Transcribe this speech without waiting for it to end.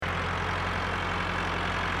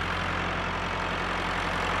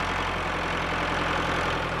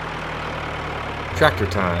Tractor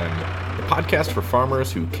Time, the podcast for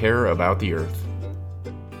farmers who care about the earth.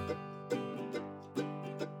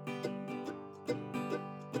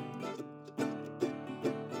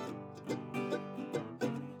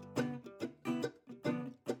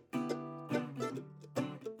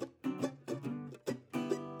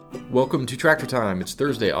 Welcome to Tractor Time. It's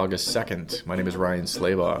Thursday, August 2nd. My name is Ryan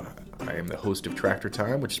Slabaugh. I am the host of Tractor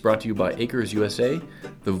Time, which is brought to you by Acres USA,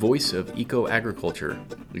 the voice of eco-agriculture.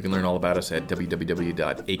 You can learn all about us at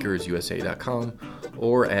www.acresusa.com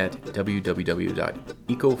or at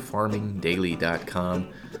www.ecofarmingdaily.com.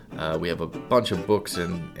 We have a bunch of books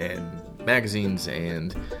and magazines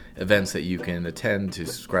and events that you can attend to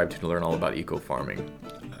subscribe to learn all about eco-farming.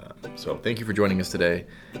 So thank you for joining us today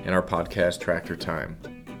in our podcast, Tractor Time.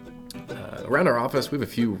 Around our office, we have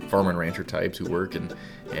a few farmer and rancher types who work, and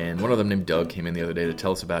one of them named Doug came in the other day to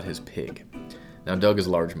tell us about his pig. Now, Doug is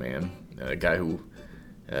a large man, a guy who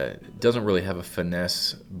doesn't really have a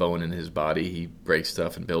finesse bone in his body. He breaks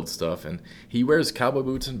stuff and builds stuff, and he wears cowboy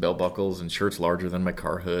boots and belt buckles and shirts larger than my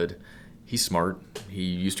car hood. He's smart. He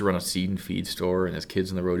used to run a seed and feed store and has kids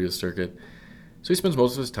in the rodeo circuit. So he spends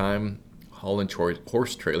most of his time hauling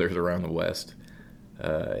horse trailers around the West,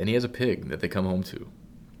 and he has a pig that they come home to.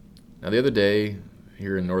 Now, the other day,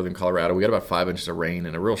 here in northern Colorado, we got about 5 inches of rain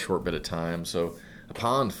in a real short bit of time, so a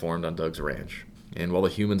pond formed on Doug's ranch. And while the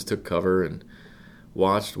humans took cover and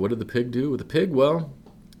watched, what did the pig do? With the pig, well,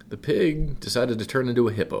 the pig decided to turn into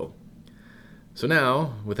a hippo. So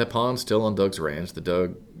now, with that pond still on Doug's ranch,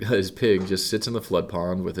 his pig just sits in the flood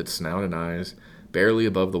pond with its snout and eyes barely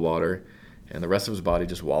above the water, and the rest of his body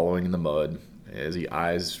just wallowing in the mud as he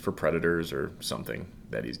eyes for predators or something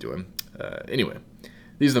that he's doing. Anyway.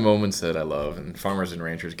 These are the moments that I love, and farmers and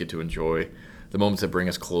ranchers get to enjoy, the moments that bring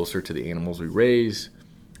us closer to the animals we raise,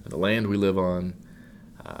 and the land we live on,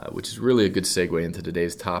 which is really a good segue into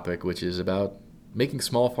today's topic, which is about making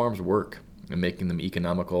small farms work and making them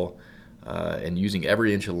economical, and using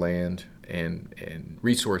every inch of land and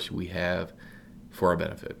resource we have for our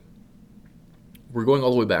benefit. We're going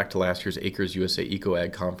all the way back to last year's Acres USA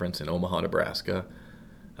Eco-Ag Conference in Omaha, Nebraska.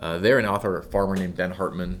 There, an author, farmer named Ben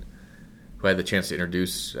Hartman, who I had the chance to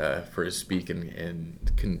introduce for his speak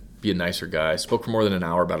and can be a nicer guy, spoke for more than an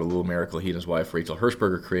hour about a little miracle he and his wife, Rachel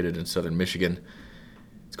Hirschberger, created in southern Michigan.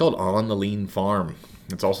 It's called On the Lean Farm.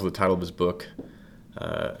 It's also the title of his book,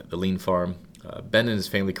 The Lean Farm. Ben and his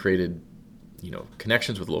family created,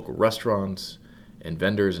 connections with local restaurants and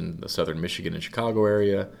vendors in the southern Michigan and Chicago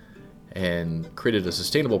area, and created a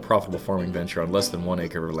sustainable, profitable farming venture on less than 1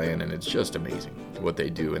 acre of land, and it's just amazing what they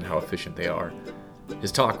do and how efficient they are.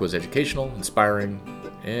 His talk was educational, inspiring,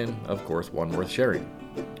 and, of course, one worth sharing.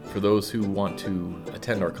 For those who want to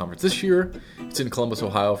attend our conference this year, it's in Columbus,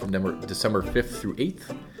 Ohio from December 5th through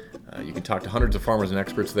 8th. You can talk to hundreds of farmers and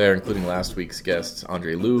experts there, including last week's guests,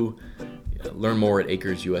 Andre Liu. Learn more at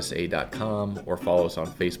acresusa.com or follow us on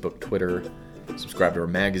Facebook, Twitter. Subscribe to our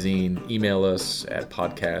magazine. Email us at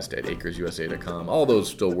podcast@acresusa.com. All those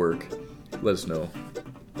still work. Let us know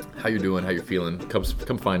how you're doing, how you're feeling.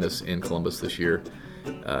 Come find us in Columbus this year.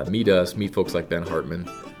 Meet us, meet folks like Ben Hartman,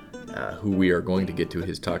 who we are going to get to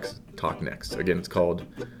his talk next. Again, it's called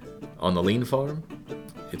On the Lean Farm.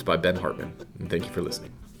 It's by Ben Hartman, and thank you for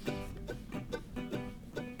listening.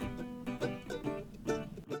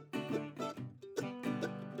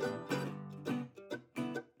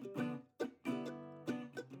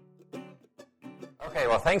 Okay,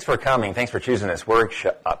 well, thanks for coming. Thanks for choosing this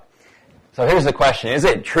workshop. So here's the question. Is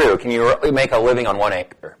it true? Can you really make a living on 1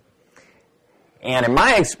 acre? And in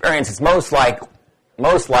my experience, it's most likely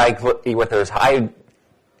with those high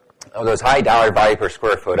dollar value per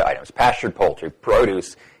square foot items, pastured poultry,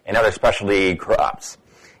 produce, and other specialty crops.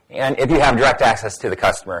 And if you have direct access to the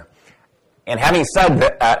customer. And having said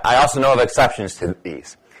that, I also know of exceptions to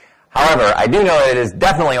these. However, I do know that it is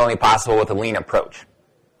definitely only possible with a lean approach.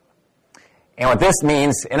 And what this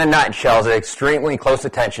means, in a nutshell, is extremely close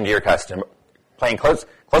attention to your customer, paying close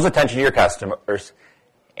attention to your customers,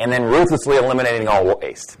 and then ruthlessly eliminating all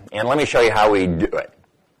waste. And let me show you how we do it.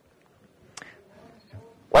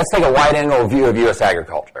 Let's take a wide-angle view of U.S.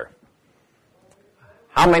 agriculture.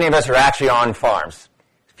 How many of us are actually on farms?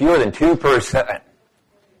 Fewer than 2%.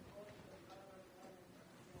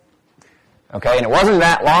 Okay, and it wasn't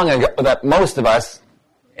that long ago that most of us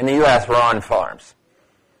in the U.S. were on farms.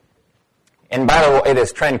 And by the way,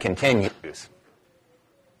 this trend continues.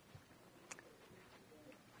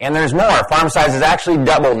 And there's more. Farm size has actually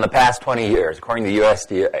doubled in the past 20 years, according to the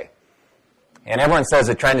USDA. And everyone says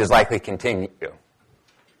the trend is likely to continue.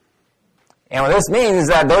 And what this means is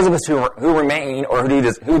that those of us who remain or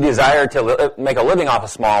who desire to make a living off a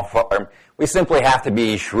small farm, we simply have to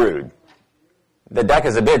be shrewd. the deck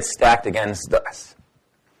is a bit stacked against us.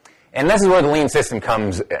 And this is where the lean system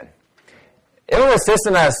comes in. It was a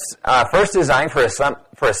system that's first designed for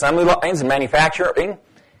assembly lines and manufacturing,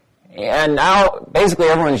 and now basically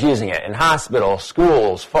everyone's using it in hospitals,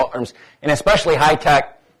 schools, farms, and especially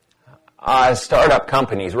high-tech startup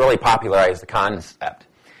companies really popularize the concept.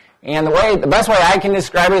 And the best way I can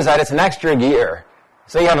describe it is that it's an extra gear.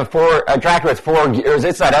 So you have a tractor with 4 gears,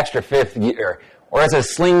 it's that extra 5th gear, or it's a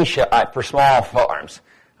slingshot for small farms.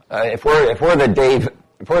 If we're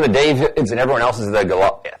the Davids and everyone else is the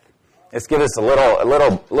Goliath, this gives us a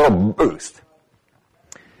little boost.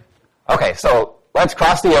 Okay, so let's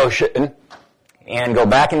cross the ocean and go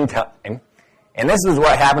back in time. And this is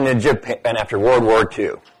what happened in Japan after World War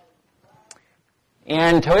II.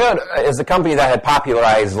 And Toyota is the company that had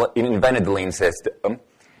popularized and invented the lean system.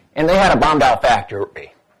 And they had a bombed-out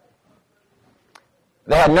factory.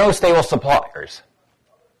 They had no stable suppliers.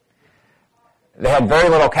 They had very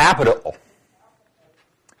little capital.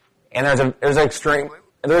 And there's extremely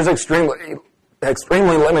limited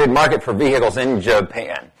market for vehicles in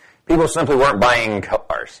Japan. People simply weren't buying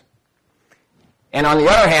cars. And on the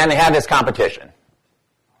other hand, they had this competition.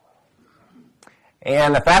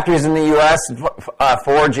 And the factories in the U.S.,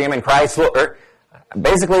 Ford, GM, and Chrysler,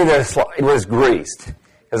 basically the slide was greased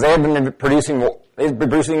because they had been producing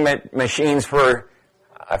machines for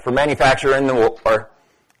manufacture in the war,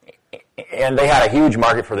 and they had a huge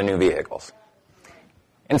market for the new vehicles.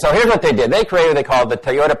 And so here's what they did. They created what they called the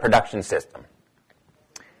Toyota Production System.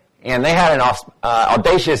 And they had an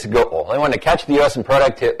audacious goal. They wanted to catch the U.S. in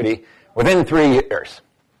productivity within 3 years.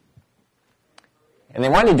 And they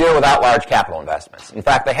wanted to do it without large capital investments. In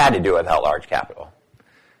fact, they had to do it without large capital.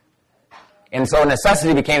 And so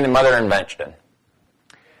necessity became the mother of invention.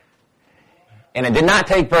 And it did not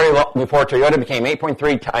take very long before Toyota became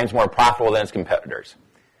 8.3 times more profitable than its competitors.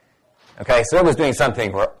 Okay, so it was doing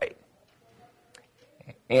something right.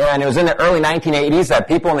 And it was in the early 1980s that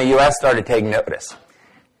people in the U.S. started taking notice.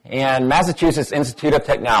 And Massachusetts Institute of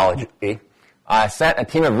Technology sent a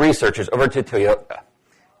team of researchers over to Toyota.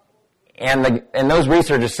 And those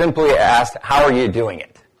researchers simply asked, how are you doing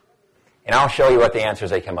it? And I'll show you what the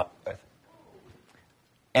answers they come up with.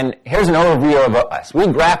 And here's an overview of us. We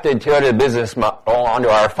grafted Toyota business model onto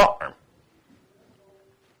our farm.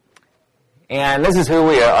 And this is who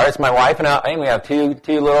we are. It's my wife and I, and we have two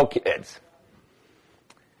little kids.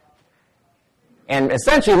 And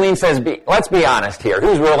essentially, Lean says, let's be honest here.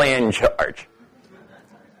 Who's really in charge?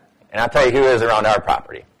 And I'll tell you who is around our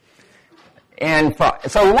property. And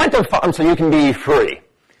so we went to farm so you can be free.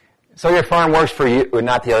 So your farm works for you and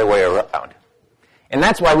not the other way around. And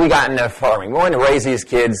that's why we got into farming. We wanted to raise these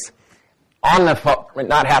kids on the farm and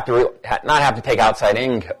not have to take outside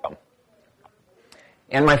income.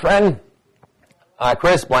 And my friend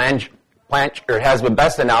Chris Blanchard has the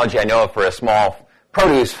best analogy I know of for a small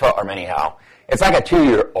produce farm anyhow. It's like a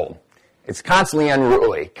 2-year-old. It's constantly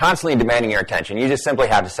unruly, constantly demanding your attention. You just simply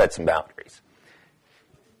have to set some boundaries.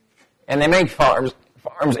 And they make farms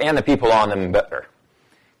and the people on them better.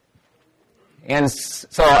 And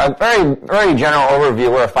so a very, very general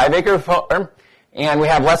overview. We're a 5-acre farm, and we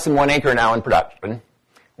have less than 1 acre now in production.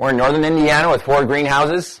 We're in northern Indiana with 4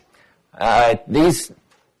 greenhouses. These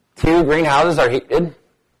 2 greenhouses are heated,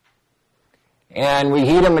 and we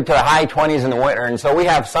heat them into the high 20s in the winter, and so we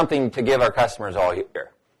have something to give our customers all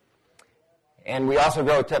year. And we also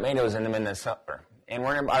grow tomatoes in them in the summer, and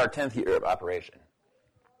we're in about our 10th year of operation.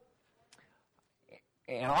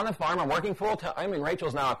 And on the farm, I'm working full-time, and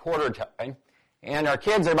Rachel's now a quarter-time. And our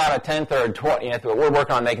kids are about a 10th or a 20th, but we're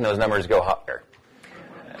working on making those numbers go higher.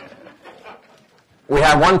 We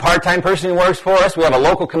have 1 part-time person who works for us. We have a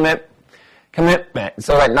local commitment,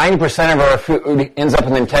 so that 90% of our food ends up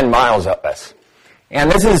within 10 miles of us.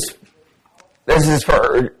 And this is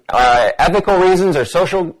for ethical reasons or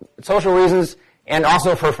social reasons, and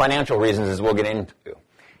also for financial reasons, as we'll get into.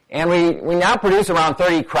 And we now produce around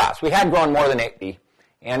 30 crops. We had grown more than 80.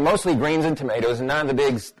 And mostly greens and tomatoes, and none of the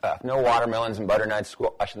big stuff. No watermelons and butternut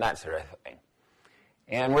squash and that sort of thing.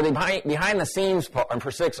 And we're behind the scenes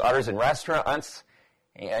for 6 artists and restaurants.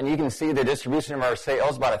 And you can see the distribution of our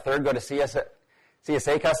sales. About a third go to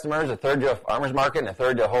CSA customers, a third to a farmer's market, and a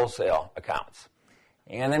third to wholesale accounts.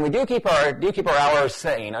 And then we do keep our hours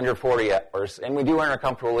sane, under 40 hours, and we do earn a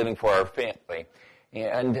comfortable living for our family.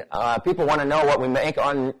 And people want to know what we make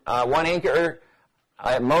on 1 acre.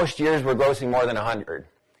 Most years we're grossing more than 100.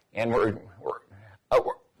 And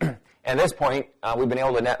at this point, we've been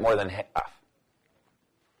able to net more than half.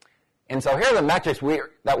 And so here are the metrics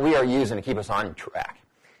that we are using to keep us on track.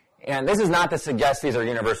 And this is not to suggest these are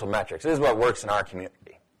universal metrics. This is what works in our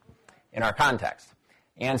community, in our context.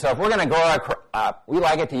 And so if we're going to grow our crop, we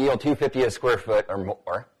like it to yield $2.50 a square foot or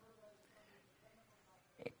more.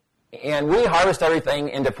 And we harvest everything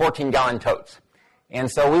into 14-gallon totes. And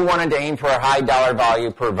so we wanted to aim for a high dollar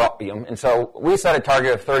value per volume. And so we set a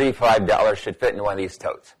target of $35 should fit into one of these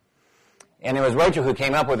totes. And it was Rachel who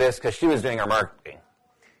came up with this because she was doing our marketing.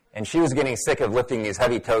 And she was getting sick of lifting these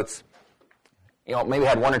heavy totes. You know, maybe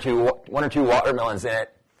had one or two watermelons in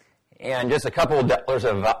it and just a couple of dollars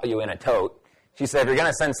of value in a tote. She said, if you're going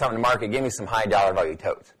to send something to market, give me some high dollar value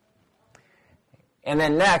totes. And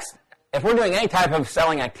then next, if we're doing any type of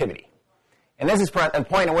selling activity, and this is the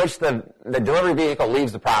point at which the delivery vehicle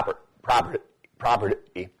leaves the property.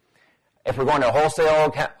 If we're going to a wholesale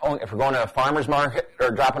account, if we're going to a farmer's market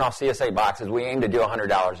or dropping off CSA boxes, we aim to do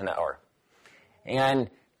 $100 an hour. And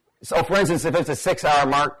so, for instance, if it's a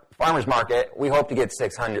 6-hour farmer's market, we hope to get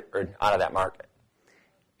 $600 out of that market.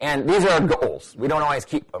 And these are our goals. We don't always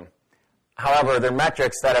keep them. However, they're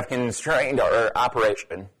metrics that have constrained our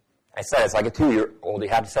operation. I said it's like a 2-year-old. You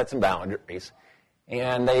have to set some boundaries.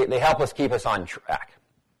 And they help us keep us on track.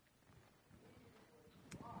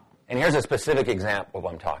 And here's a specific example of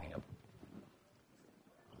what I'm talking about.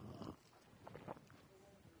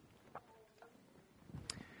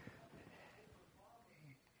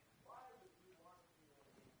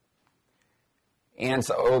 And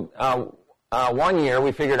so one year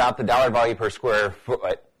we figured out the dollar value per square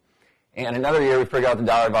foot. And another year we figured out the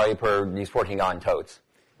dollar value per these 14-gallon totes.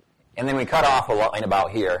 And then we cut off a line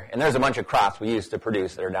about here. And there's a bunch of crops we used to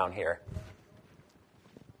produce that are down here.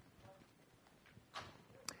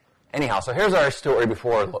 Anyhow, so here's our story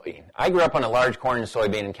before Levine. I grew up on a large corn and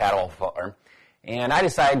soybean and cattle farm. And I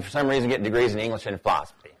decided for some reason to get degrees in English and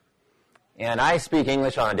philosophy. And I speak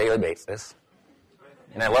English on a daily basis.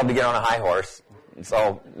 And I love to get on a high horse. And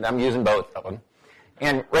so I'm using both of them.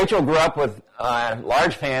 And Rachel grew up with a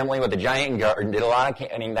large family with a giant garden, did a lot of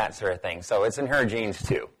canning, that sort of thing. So it's in her genes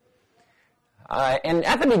too. And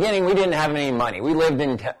at the beginning, we didn't have any money. We lived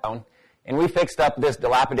in town, and we fixed up this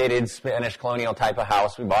dilapidated Spanish colonial type of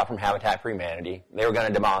house we bought from Habitat for Humanity. They were going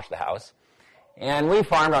to demolish the house. And we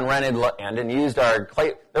farmed on rented land and used our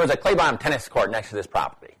clay. There was a clay bottom tennis court next to this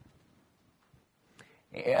property.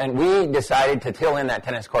 And we decided to till in that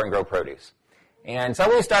tennis court and grow produce. And so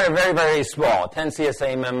we started very, very small, 10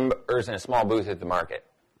 CSA members in a small booth at the market.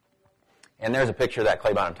 And there's a picture of that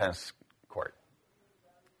clay bottom tennis court.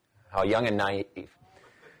 How young and naive.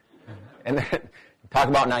 And then, talk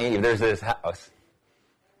about naive, there's this house.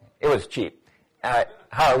 It was cheap.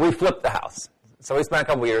 However, we flipped the house. So we spent a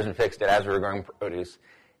couple of years and fixed it as we were growing produce.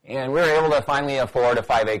 And we were able to finally afford a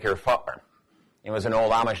 5-acre farm. It was an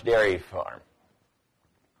old Amish dairy farm.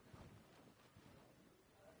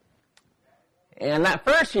 And that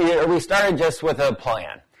first year, we started just with a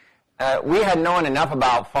plan. We had known enough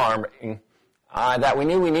about farming that we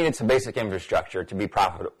knew we needed some basic infrastructure to be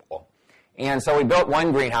profitable. And so we built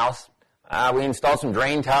one greenhouse. We installed some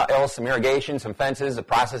drain tiles, some irrigation, some fences, a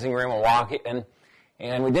processing room, a walk-in.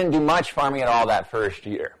 And we didn't do much farming at all that first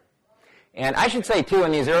year. And I should say, too,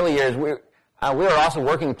 in these early years, we were also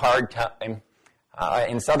working part-time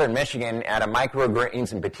in southern Michigan at a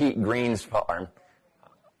microgreens and petite greens farm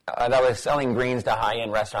that was selling greens to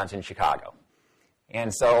high-end restaurants in Chicago.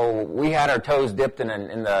 And so we had our toes dipped in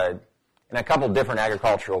a couple different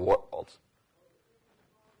agricultural worlds.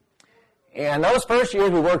 And those first years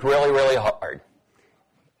we worked really, really hard.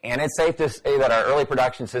 And it's safe to say that our early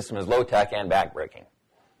production system is low-tech and backbreaking.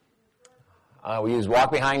 We used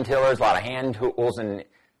walk-behind tillers, a lot of hand tools, and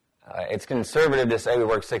it's conservative to say we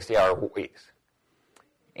work 60-hour weeks.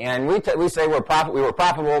 And we say we were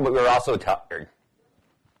profitable, but we were also tired.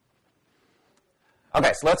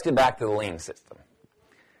 Okay, so let's get back to the lean system.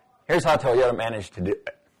 Here's how Toyota managed to do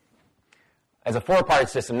it. As a 4-part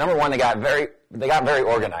system, number one, they got very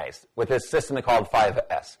organized with this system they called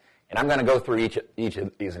 5S. And I'm going to go through each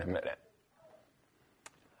of these in a minute.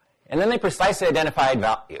 And then they precisely identified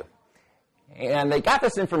value. And they got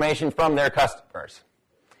this information from their customers.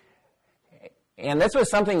 And this was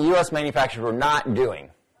something U.S. manufacturers were not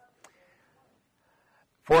doing.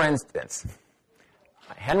 For instance,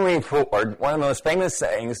 Henry Ford, one of the most famous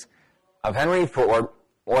sayings of Henry Ford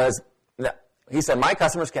was that he said, my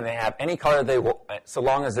customers can have any color they want so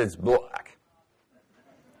long as it's black.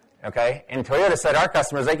 Okay? And Toyota said, our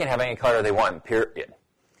customers, they can have any color they want, period.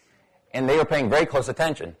 And they were paying very close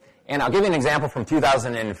attention. And I'll give you an example from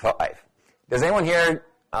 2005. Does anyone here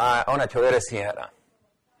own a Toyota Sienna?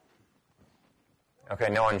 Okay,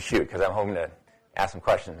 no one shoot, because I'm hoping to ask some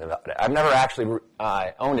questions about it. I've never actually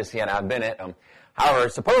owned a Sienna. I've been in them. However,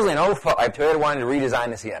 supposedly in 2005, Toyota wanted to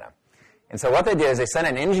redesign the Sienna. And so what they did is they sent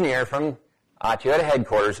an engineer from Toyota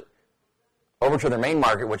headquarters over to their main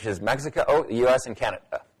market, which is Mexico, the U.S., and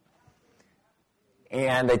Canada.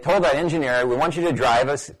 And they told that engineer, we want you to drive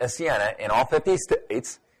a Sienna in all 50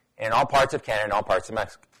 states, in all parts of Canada, and all parts of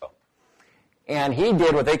Mexico. And he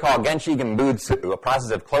did what they call Genshi Genbutsu, a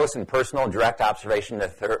process of close and personal direct observation to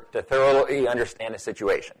thoroughly understand a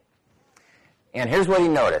situation. And here's what he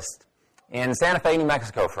noticed. In Santa Fe, New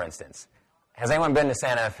Mexico, for instance. Has anyone been to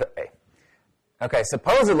Santa Fe? Okay,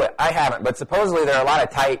 supposedly, I haven't, but supposedly there are a lot of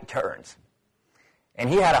tight turns. And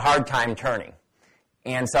he had a hard time turning.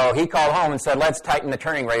 And so he called home and said, let's tighten the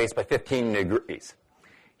turning radius by 15 degrees.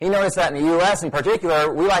 He noticed that in the U.S. in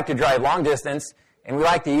particular, we like to drive long distance, and we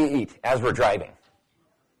like to eat as we're driving.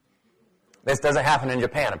 This doesn't happen in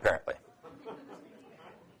Japan, apparently.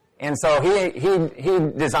 And so he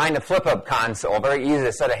designed a flip-up console, very easy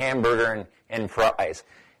to set a hamburger and fries.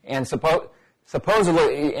 And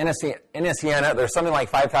supposedly in a Sienna, there's something like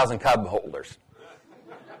 5,000 cup holders.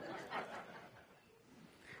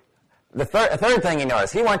 The third thing he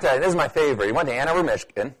noticed, this is my favorite, he went to Ann Arbor,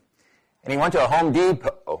 Michigan, and he went to a Home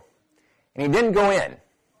Depot, and he didn't go in.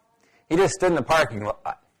 He just stood in the parking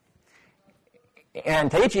lot.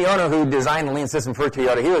 And Taiichi Ohno, who designed the lean system for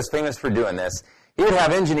Toyota, he was famous for doing this. He would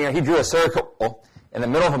have he drew a circle in the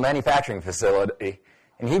middle of a manufacturing facility,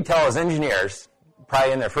 and he'd tell his engineers,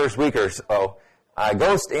 probably in their first week or so,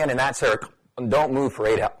 go stand in that circle and don't move for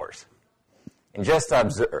 8 hours. And just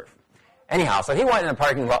observe. Anyhow, so he went in the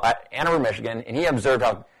parking lot at Ann Arbor, Michigan, and he observed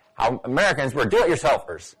how Americans were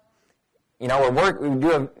do-it-yourselfers. You know,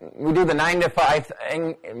 we do the 9 to 5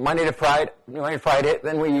 thing, Monday to Friday,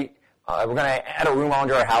 then we're going to add a room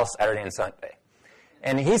onto our house Saturday and Sunday.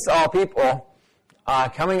 And he saw people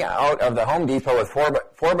coming out of the Home Depot with 4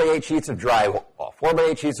 by 8 sheets of drywall, 4 by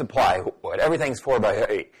 8 sheets of plywood, everything's 4 by 8,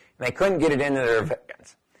 and they couldn't get it into their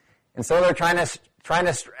vans. And so they're trying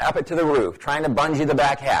to strap it to the roof, trying to bungee the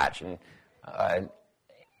back hatch,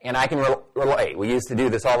 and I can relate. We used to do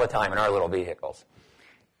this all the time in our little vehicles.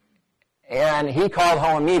 And he called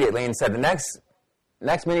home immediately and said, the next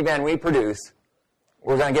minivan we produce,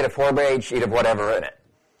 we're going to get a 4 by 8 sheet of whatever in it.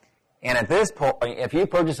 And at this point, if you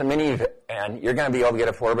purchase a minivan, you're going to be able to get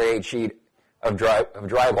a 4 by 8 sheet of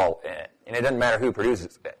drywall in it. And it doesn't matter who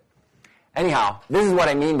produces it. Anyhow, this is what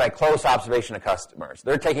I mean by close observation of customers.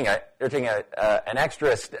 They're taking an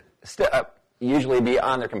extra step, usually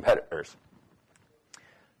beyond their competitors.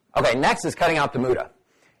 Okay, next is cutting out the muda.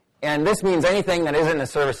 And this means anything that isn't in the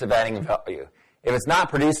service of adding value. If it's not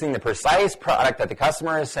producing the precise product that the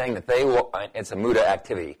customer is saying that they want, it's a muda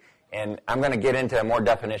activity. And I'm going to get into more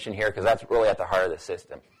definition here because that's really at the heart of the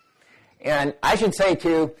system. And I should say,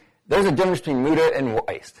 too, there's a difference between muda and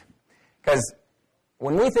waste. Because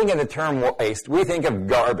when we think of the term waste, we think of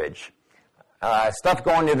garbage, stuff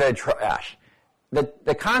going to the trash.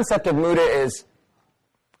 The concept of muda is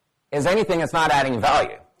anything that's not adding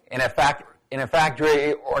value in a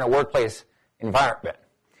factory or in a workplace environment.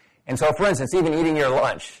 And so, for instance, even eating your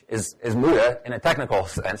lunch is muda in a technical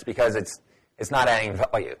sense because it's not adding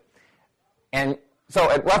value. And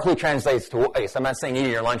so it roughly translates to waste. I'm not saying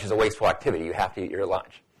eating your lunch is a wasteful activity. You have to eat your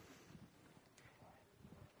lunch.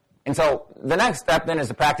 And so the next step then is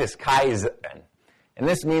to practice Kaizen. And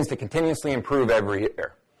this means to continuously improve every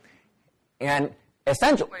year. And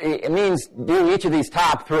essentially, it means do each of these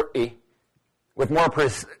top 3 with more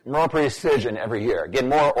precision every year. Get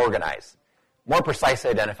more organized, more precise to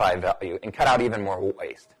identify value, and cut out even more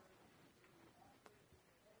waste.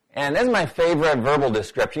 And this is my favorite verbal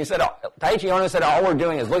description. Taiichi Ohno said all we're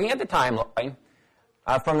doing is looking at the timeline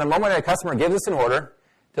from the moment a customer gives us an order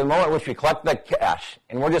to the moment at which we collect the cash.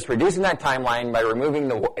 And we're just reducing that timeline by removing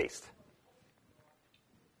the waste.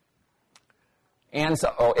 And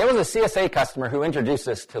so it was a CSA customer who introduced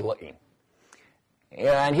us to Lean.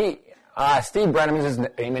 And Steve Brenham is his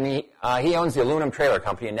name, and he owns the aluminum trailer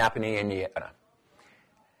company in Napanee, Indiana.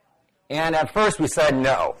 And at first we said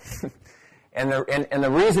no. And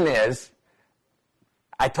the reason is,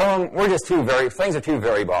 I told him, things are too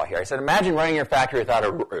variable here. I said, imagine running your factory without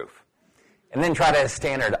a roof, and then try to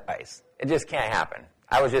standardize. It just can't happen.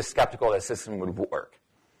 I was just skeptical the system would work.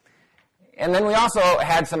 And then we also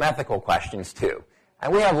had some ethical questions, too.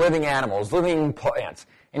 And we have living animals, living plants,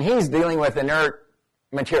 and he's dealing with inert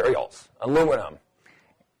materials, aluminum.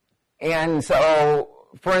 And so,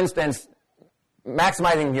 for instance,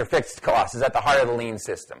 maximizing your fixed costs is at the heart of the lean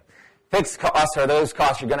system. Fixed costs are those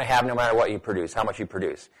costs you're going to have no matter what you produce, how much you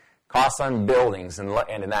produce. Costs on buildings and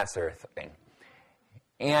that sort of thing.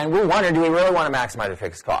 And we wondered, do we really want to maximize the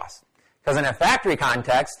fixed costs? Because in a factory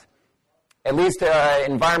context, it leads to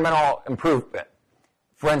environmental improvement.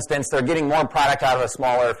 For instance, they're getting more product out of a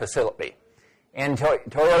smaller facility. And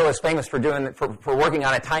Toyota was famous for working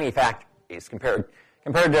on a tiny factory factories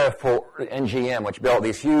compared to Ford and GM, which built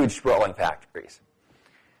these huge sprawling factories.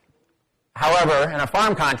 However, in a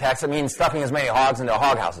farm context, it means stuffing as many hogs into a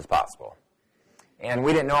hog house as possible. And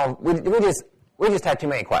we didn't know, we just had too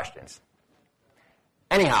many questions.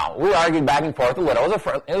 Anyhow, we argued back and forth a little.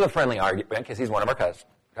 It was a friendly argument because he's one of our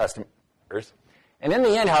customers. And in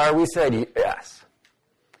the end, however, we said yes.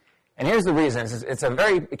 And here's the reason.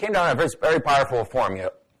 It came down to a very powerful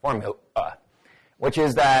formula, which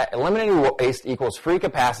is that eliminating waste equals free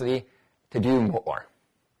capacity to do more.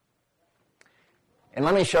 And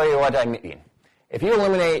let me show you what I mean. If you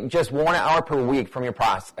eliminate just 1 hour per week from your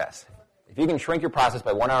process, if you can shrink your process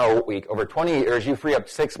by 1 hour a week, over 20 years, you free up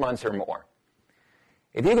 6 months or more.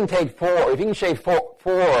 If you can shave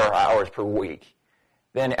 4 hours per week,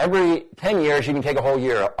 then every 10 years you can take a whole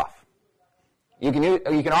year off. You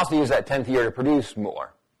can also use that 10th year to produce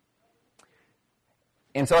more.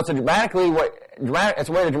 And so it's a way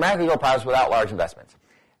to dramatically grow profits without large investments.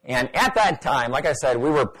 And at that time, like I said, we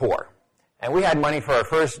were poor. And we had money for our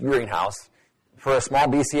first greenhouse, for a small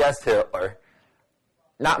BCS tiller,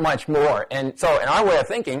 not much more. And so in our way of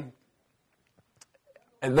thinking,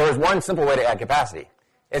 there's one simple way to add capacity.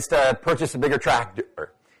 It's to purchase a bigger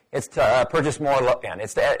tractor. It's to purchase more land.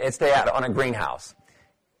 It's to add on a greenhouse.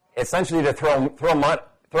 Essentially to throw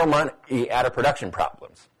money at our production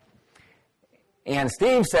problems. And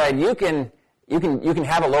Steve said you can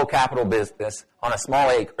have a low capital business on a small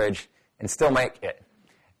acreage and still make it.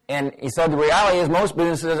 And he said the reality is most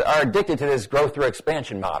businesses are addicted to this growth through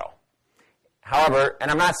expansion model. However,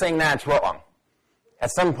 and I'm not saying that's wrong.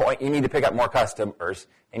 At some point, you need to pick up more customers,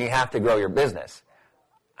 and you have to grow your business.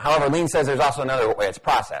 However, Lean says there's also another way. It's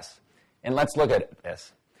process. And let's look at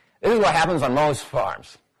this. This is what happens on most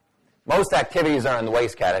farms. Most activities are in the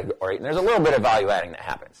waste category, and there's a little bit of value adding that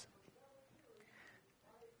happens.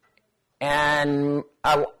 And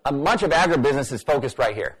a bunch of agribusiness is focused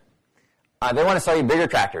right here. They want to sell you bigger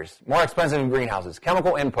tractors, more expensive greenhouses,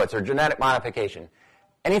 chemical inputs, or genetic modification.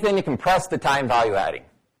 Anything to compress the time value adding.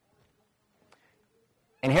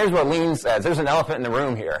 And here's what Lean says. There's an elephant in the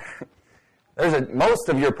room here. Most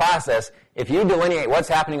of your process, if you delineate what's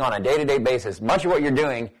happening on a day-to-day basis, much of what you're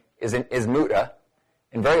doing is muta,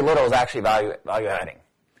 and very little is actually value adding.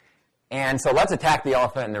 And so let's attack the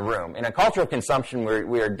elephant in the room. In a culture of consumption,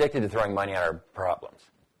 we're addicted to throwing money at our problems.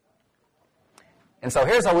 And so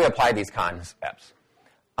here's how we apply these concepts.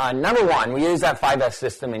 Number one, we use that 5S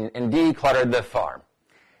system and decluttered the farm.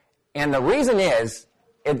 And the reason is,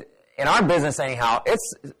 in our business anyhow, it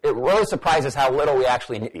really surprises how little we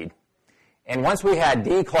actually need. And once we had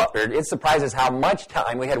decluttered, it surprises how much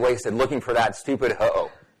time we had wasted looking for that stupid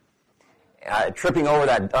hoe, tripping over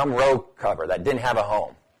that dumb row cover that didn't have a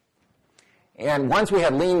home. And once we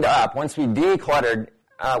had leaned up, once we decluttered,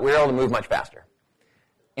 we were able to move much faster.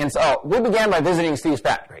 And so we began by visiting Steve's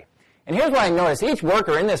factory. And here's what I noticed. Each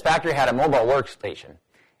worker in this factory had a mobile workstation.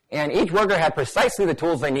 And each worker had precisely the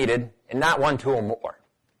tools they needed and not one tool more.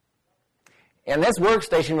 And this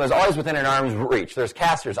workstation was always within an arm's reach. There's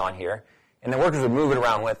casters on here, and the workers would move it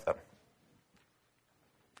around with them.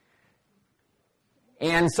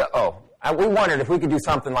 And so we wondered if we could do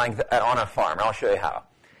something like that on a farm. I'll show you how.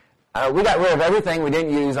 We got rid of everything we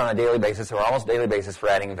didn't use on a daily basis or almost daily basis for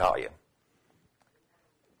adding value.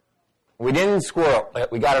 We didn't squirrel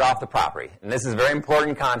it. We got it off the property. And this is a very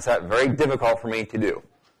important concept, very difficult for me to do.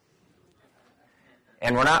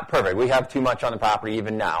 And we're not perfect. We have too much on the property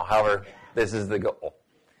even now. However, this is the goal.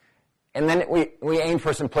 And then we aim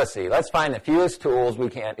for simplicity. Let's find the fewest tools we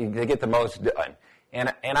can to get the most done.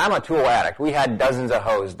 And I'm a tool addict. We had dozens of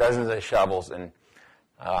hoes, dozens of shovels, and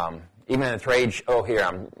even in the trade show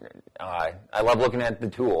here, I love looking at the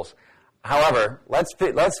tools. However,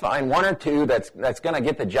 let's find one or two that's going to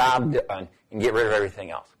get the job done and get rid of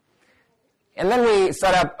everything else. And then we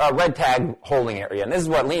set up a red tag holding area. And this is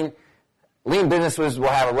what lean businesses will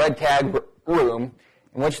have: a red tag room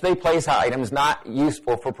in which they place items not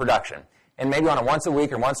useful for production. And maybe on a once a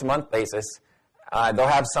week or once a month basis, they'll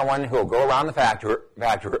have someone who will go around the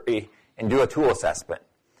factory and do a tool assessment.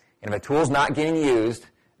 And if a tool's not getting used,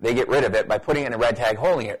 they get rid of it by putting it in a red tag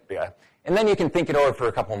holding area. And then you can think it over for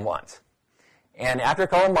a couple of months. And after a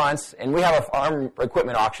couple of months, and we have a farm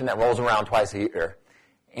equipment auction that rolls around twice a year.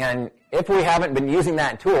 And if we haven't been using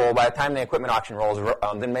that tool by the time the equipment auction rolls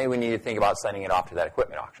around, then maybe we need to think about sending it off to that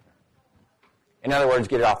equipment auction. In other words,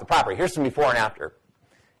 get it off the property. Here's some before and after.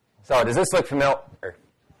 So does this look familiar?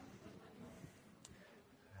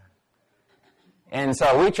 And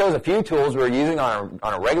so we chose a few tools we were using on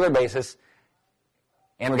a regular basis,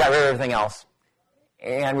 and we got rid of everything else.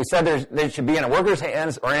 And we said they should be in a worker's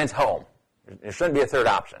hands or in his home. There shouldn't be a third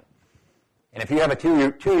option. And if you have a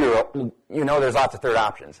two-year-old, you know there's lots of third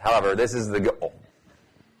options. However, this is the goal.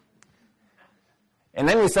 And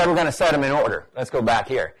then we said we're going to set them in order. Let's go back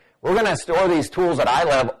here. We're going to store these tools at eye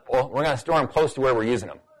level. We're going to store them close to where we're using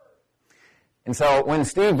them. And so when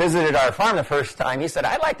Steve visited our farm the first time, he said,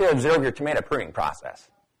 I'd like to observe your tomato pruning process.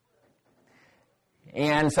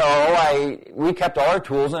 And so we kept all our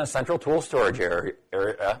tools in a central tool storage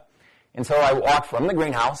area. And so I walked from the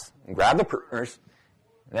greenhouse and grabbed the pruners.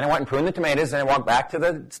 And then I went and pruned the tomatoes, and I walked back to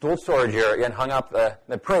the tool storage area and hung up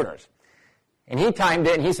the pruners. And he timed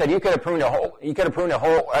it, and he said you could have pruned a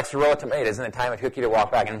whole extra row of tomatoes in the time it took you to walk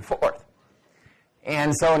back and forth.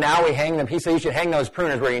 And so now we hang them. He said you should hang those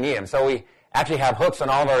pruners where you need them. So we actually have hooks on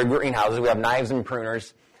all of our greenhouses. We have knives and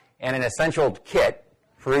pruners, and an essential kit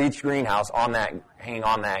for each greenhouse hanging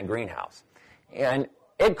on that greenhouse. And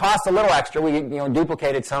it costs a little extra. We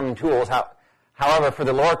duplicated some tools. However, for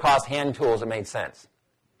the lower cost hand tools, it made sense.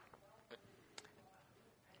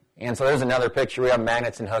 And so there's another picture. We have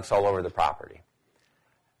magnets and hooks all over the property.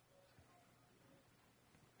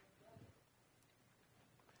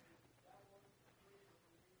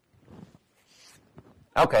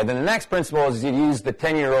 Okay, then the next principle is you use the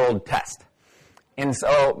 10-year-old test. And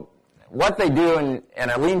so what they do in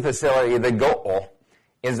a lean facility, the goal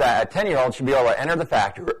is that a 10-year-old should be able to enter the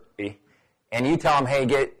factory, and you tell them, hey,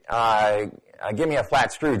 give me a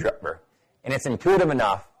flat screwdriver. And it's intuitive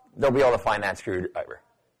enough, they'll be able to find that screwdriver.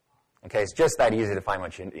 Okay, it's just that easy to find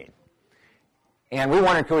what you need. And we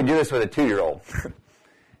wondered, could we do this with a 2-year-old?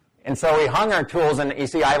 And so we hung our tools, and you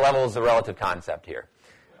see eye level is the relative concept here.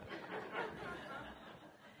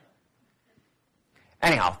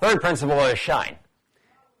 Anyhow, third principle is shine.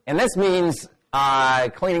 And this means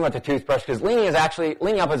cleaning with the toothbrush, because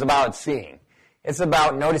leaning up is about seeing. It's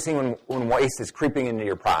about noticing when waste is creeping into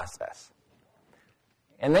your process.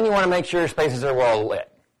 And then you want to make sure your spaces are well lit.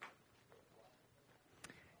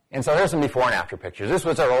 And so here's some before and after pictures. This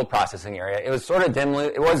was our old processing area. It was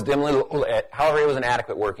dimly lit. However, it was an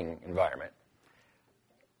adequate working environment.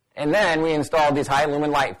 And then we installed these high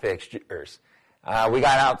lumen light fixtures. We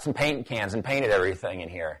got out some paint cans and painted everything in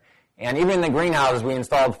here. And even in the greenhouses, we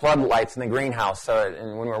installed floodlights in the greenhouse.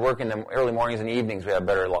 And when we were working in the early mornings and evenings, we had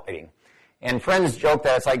better lighting. And friends joke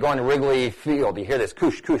that it's like going to Wrigley Field. You hear this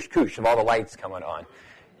koosh, koosh, koosh of all the lights coming on.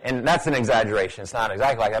 And that's an exaggeration. It's not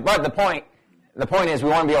exactly like that. But the point is we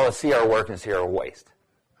want to be able to see our work and see our waste.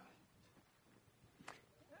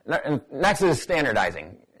 Next is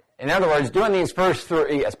standardizing. In other words, doing these first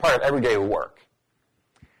three as part of everyday work.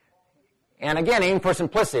 And again, aim for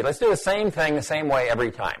simplicity. Let's do the same thing the same way every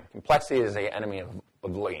time. Complexity is the enemy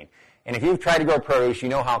of lean. And if you've tried to grow produce, you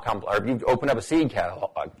know how complex, or if you've opened up a seed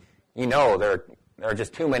catalog, you know there are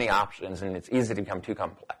just too many options, and it's easy to become too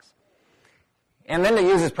complex. And then to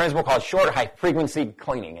use this principle called short, high-frequency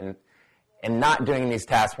cleaning, and not doing these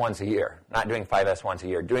tasks once a year, not doing 5S once a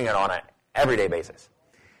year, doing it on an everyday basis.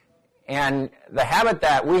 And the habit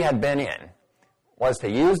that we had been in was to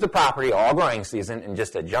use the property all growing season and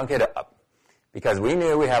just to junk it up, because we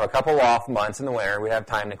knew we'd have a couple off months in the winter, we'd have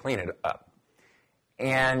time to clean it up.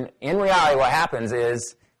 And in reality, what happens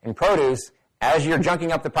is, in produce, as you're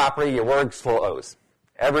junking up the property, your work slows.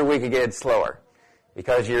 Every week it gets slower,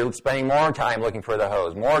 because you're spending more time looking for the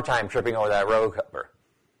hose, more time tripping over that row cover.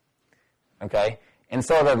 Okay? And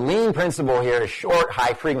so the lean principle here is short,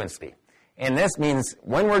 high frequency. And this means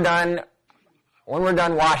when we're done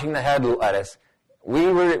washing the head lettuce, we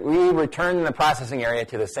return the processing area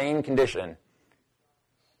to the same condition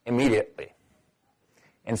immediately.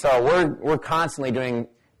 And so we're constantly doing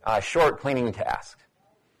short cleaning tasks.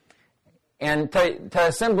 And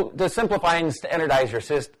to simplify and standardize your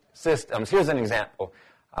systems, here's an example.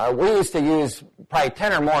 We used to use probably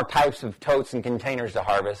 10 or more types of totes and containers to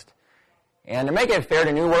harvest. And to make it fair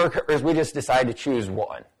to new workers, we just decided to choose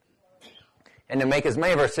one. And to make as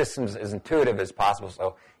many of our systems as intuitive as possible.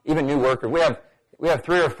 So even new workers, we have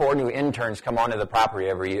 3 or 4 new interns come onto the property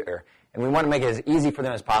every year. And we want to make it as easy for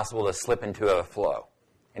them as possible to slip into a flow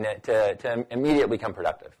and to immediately become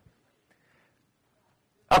productive.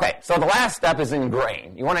 Okay, so the last step is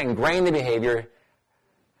ingrain. You want to ingrain the behavior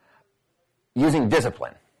using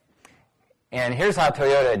discipline. And here's how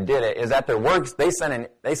Toyota did it, is at their works, they send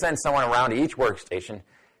someone around to each workstation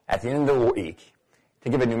at the end of the week to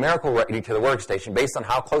give a numerical rating to the workstation based on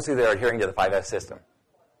how closely they're adhering to the 5S system.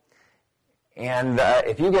 And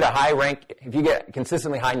if you get a high rank, if you get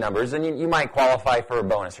consistently high numbers, then you might qualify for a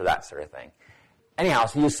bonus or that sort of thing. Anyhow,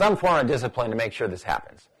 so use some form of discipline to make sure this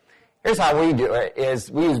happens. Here's how we do it,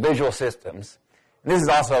 is we use visual systems. And this is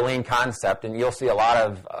also a lean concept, and you'll see a lot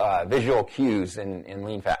of visual cues in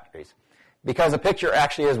lean factories. Because a picture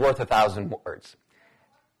actually is worth 1,000 words.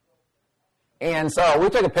 And so we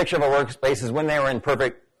took a picture of our workspaces when they were in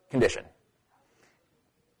perfect condition.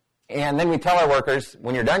 And then we tell our workers,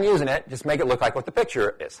 when you're done using it, just make it look like what the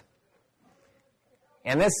picture is.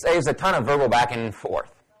 And this saves a ton of verbal back and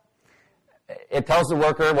forth. It tells the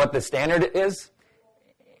worker what the standard is,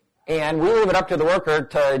 and we leave it up to the worker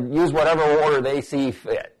to use whatever order they see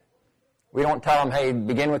fit. We don't tell them, hey,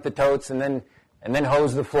 begin with the totes and then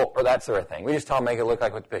hose the floor, or that sort of thing. We just tell them, make it look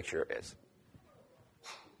like what the picture is.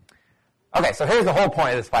 Okay, so here's the whole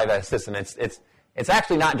point of this 5S system. It's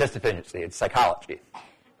actually not just efficiency, it's psychology.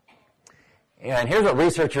 And here's what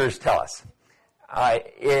researchers tell us,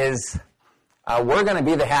 we're going to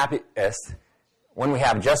be the happiest when we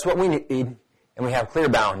have just what we need and we have clear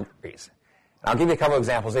boundaries. And I'll give you a couple of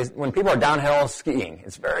examples. When people are downhill skiing,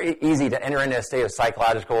 it's very easy to enter into a state of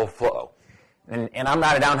psychological flow. And I'm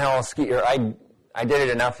not a downhill skier. I did it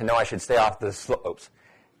enough to know I should stay off the slopes.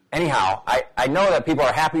 Anyhow, I know that people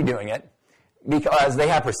are happy doing it because they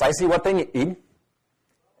have precisely what they need.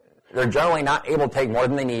 They're generally not able to take more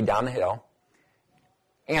than they need down the hill.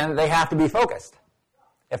 And they have to be focused.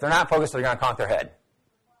 If they're not focused, they're going to conk their head.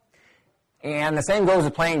 And the same goes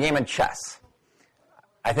with playing a game of chess.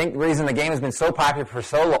 I think the reason the game has been so popular for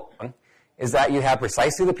so long is that you have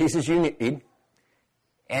precisely the pieces you need,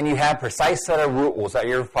 and you have precise set of rules that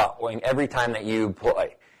you're following every time that you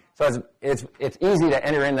play. So it's easy to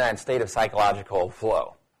enter into that state of psychological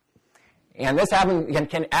flow. And this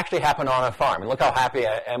can actually happen on a farm. And look how happy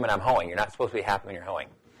I am when I'm hoeing. You're not supposed to be happy when you're hoeing.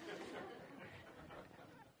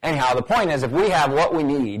 Anyhow, the point is, if we have what we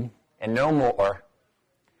need and no more,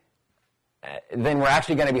 then we're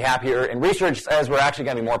actually going to be happier, and research says we're actually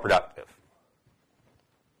going to be more productive.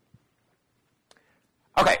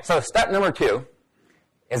 Okay, so step number 2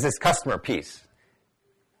 is this customer piece.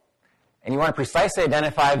 And you want to precisely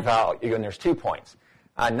identify value, and there's 2 points.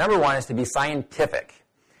 Number 1 is to be scientific.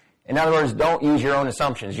 In other words, don't use your own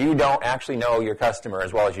assumptions. You don't actually know your customer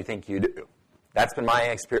as well as you think you do. That's been my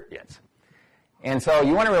experience. And so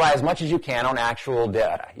you want to rely as much as you can on actual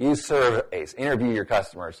data. Use surveys, interview your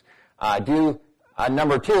customers. Do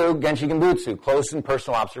number 2, Genshi Genbutsu, close and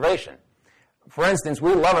personal observation. For instance,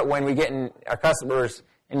 we love it when we get our customers,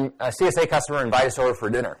 a CSA customer invite us over for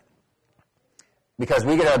dinner, because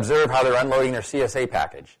we get to observe how they're unloading their CSA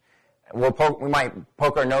package. We might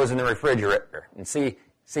poke our nose in the refrigerator and see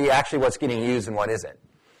actually what's getting used and what isn't.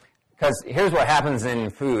 Because here's what happens in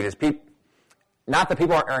food is not that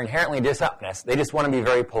people are inherently dishonest, they just want to be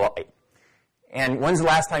very polite. And when's the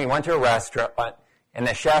last time you went to a restaurant and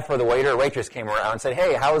the chef or the waiter or waitress came around and said,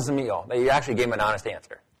 hey, how was the meal? They actually gave them an honest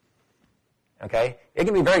answer. Okay? It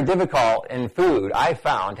can be very difficult in food, I've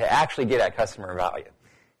found, to actually get at customer value.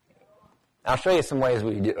 I'll show you some ways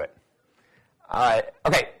we do it.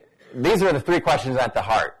 Okay, these are the 3 questions at the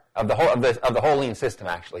heart of the whole lean system,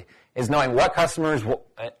 actually, is knowing what customers want,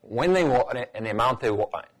 when they want it, and the amount they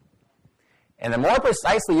want. And the more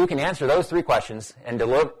precisely you can answer those 3 questions and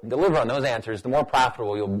deliver on those answers, the more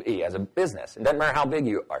profitable you'll be as a business. It doesn't matter how big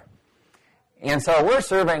you are. And so we're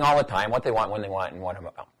surveying all the time what they want, when they want, and what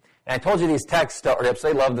amount. And I told you these tech startups,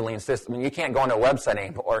 they love the lean system. And you can't go onto a website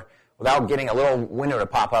anymore without getting a little window to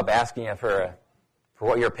pop up asking you for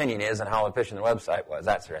what your opinion is and how efficient the website was,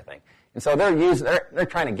 that sort of thing. And so they're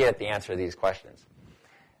trying to get at the answer to these questions.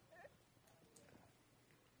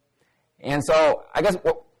 And so I guess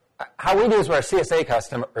how we do this with our CSA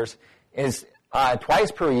customers is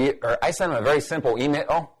twice per year, I send them a very simple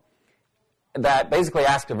email that basically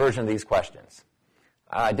asks a version of these questions.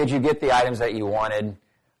 Did you get the items that you wanted?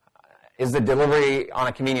 Is the delivery on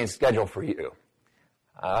a convenient schedule for you?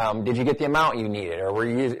 Did you get the amount you needed? Or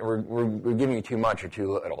we're giving you too much or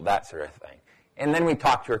too little? That sort of thing. And then we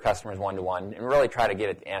talk to our customers one-to-one and really try to get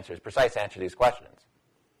at the answers, precise answer to these questions.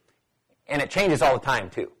 And it changes all the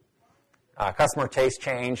time, too. Customer tastes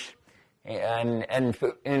change, and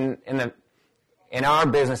in our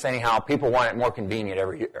business anyhow, people want it more convenient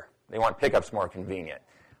every year. They want pickups more convenient.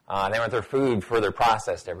 They want their food further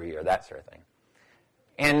processed every year, that sort of thing.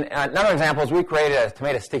 And another example is we created a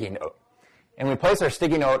tomato sticky note, and we place our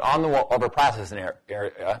sticky note on the wall of our processing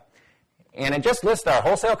area, and it just lists our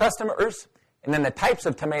wholesale customers and then the types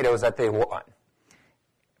of tomatoes that they want.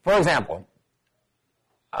 For example,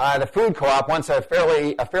 the food co-op wants a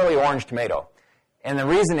fairly orange tomato. And the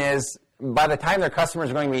reason is, by the time their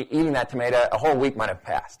customers are going to be eating that tomato, a whole week might have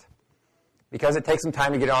passed. Because it takes some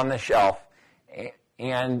time to get it on the shelf,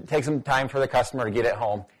 and it takes some time for the customer to get it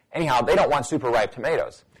home. Anyhow, they don't want super ripe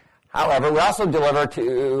tomatoes. However, we also deliver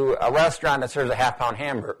to a restaurant that serves a half-pound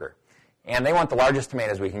hamburger. And they want the largest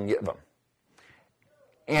tomatoes we can give them.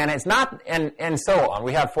 And it's not, and so on.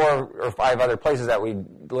 We have 4 or 5 other places that we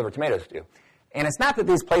deliver tomatoes to. And it's not that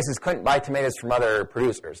these places couldn't buy tomatoes from other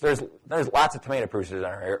producers. There's lots of tomato producers in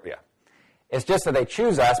our area. It's just that they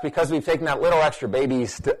choose us because we've taken that little extra baby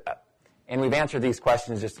step, and we've answered these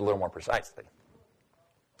questions just a little more precisely.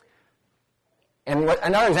 And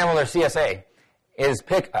another example of their CSA is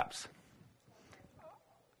pickups.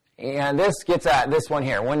 And this gets at this one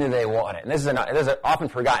here. When do they want it? And this is an often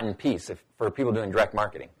forgotten piece for people doing direct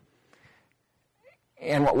marketing.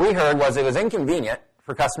 And what we heard was it was inconvenient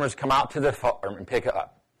for customers to come out to the farm and pick it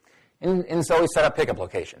up. And so we set up pickup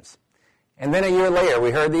locations. And then a year later, we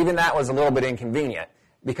heard even that was a little bit inconvenient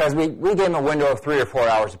because we gave them a window of 3 or 4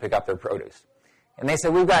 hours to pick up their produce. And they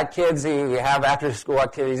said, we've got kids who have after-school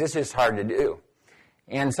activities. It's just hard to do.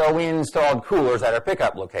 And so we installed coolers at our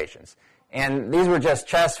pickup locations. And these were just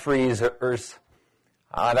chest freezers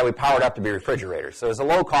that we powered up to be refrigerators. So it was a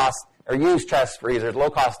low-cost, or used chest freezers,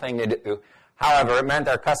 low-cost thing to do. However, it meant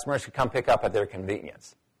our customers could come pick up at their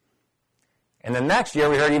convenience. And the next year,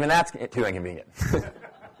 we heard even that's too inconvenient.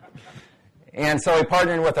 And so we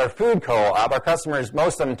partnered with our food co-op. Our customers,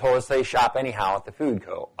 most of them told us they shop anyhow at the food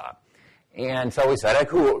co-op. And so we set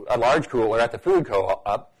a large cooler at the food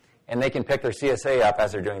co-op, and they can pick their CSA up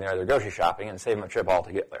as they're doing their grocery shopping and save them a trip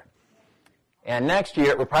altogether. And next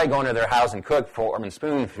year, we're probably going to their house and cook for them and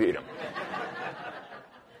spoon feed them.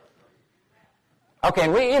 Okay,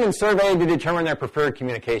 and we even surveyed to determine their preferred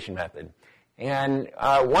communication method. And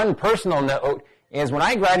one personal note is when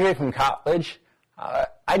I graduated from college,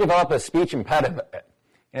 I developed a speech impediment,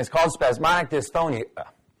 and it's called spasmodic dysphonia.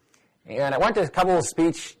 And I went to a couple of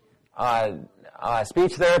speech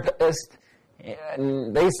therapists,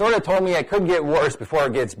 and they sort of told me it could get worse before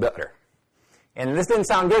it gets better. And this didn't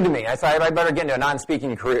sound good to me. I thought I'd better get into a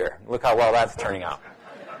non-speaking career. Look how well that's turning out.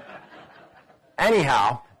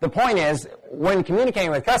 Anyhow, the point is, when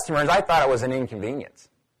communicating with customers, I thought it was an inconvenience.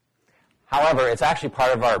 However, it's actually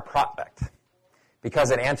part of our product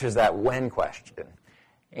because it answers that when question.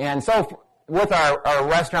 And so with our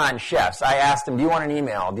restaurant chefs, I asked them, do you want an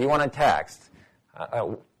email? Do you want a text?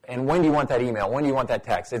 And when do you want that email? When do you want that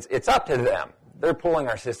text? It's up to them. They're pulling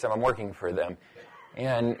our system. I'm working for them.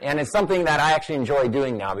 And it's something that I actually enjoy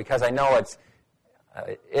doing now because I know it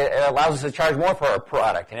allows us to charge more for our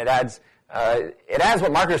product, and it adds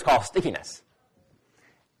what marketers call stickiness.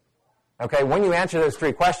 Okay, when you answer those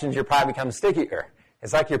 3 questions, your product becomes stickier.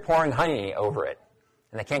 It's like you're pouring honey over it,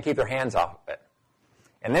 and they can't keep their hands off of it.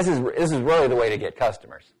 And this is really the way to get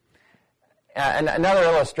customers. And another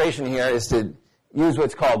illustration here is to use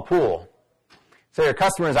what's called pool. So your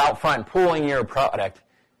customer's out front pooling your product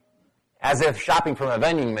as if shopping from a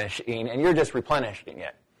vending machine, and you're just replenishing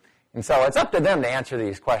it. And so it's up to them to answer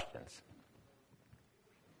these questions.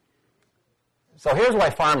 So here's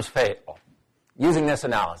why farms fail using this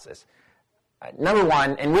analysis. Number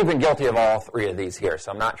one, and we've been guilty of all 3 of these here,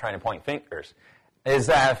 so I'm not trying to point fingers, is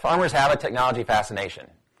that farmers have a technology fascination.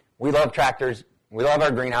 We love tractors, we love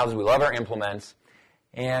our greenhouses, we love our implements,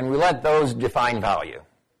 and we let those define value,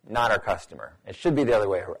 not our customer. It should be the other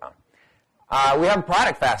way around. We have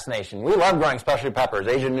product fascination. We love growing specialty peppers,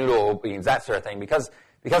 Asian noodle beans, that sort of thing, because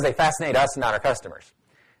they fascinate us and not our customers.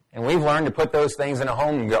 And we've learned to put those things in a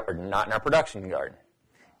home garden, not in our production garden.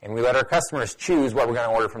 And we let our customers choose what we're going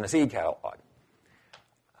to order from the seed catalog.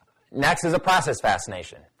 Next is a process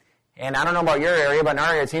fascination. And I don't know about your area, but in our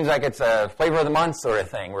area it seems like it's a flavor of the month sort of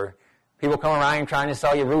thing, where people come around trying to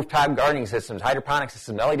sell you rooftop gardening systems, hydroponic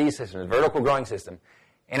systems, LED systems, vertical growing system.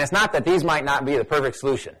 And it's not that these might not be the perfect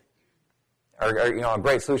solution, or a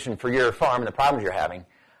great solution for your farm and the problems you're having.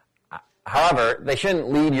 However, they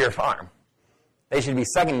shouldn't lead your farm. They should be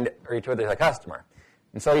secondary to the customer.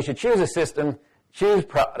 And so you should choose a system, choose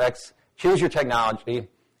products, choose your technology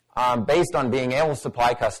based on being able to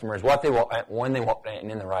supply customers what they want, when they want it,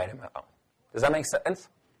 and in the right amount. Does that make sense?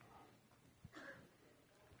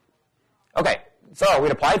 Okay, so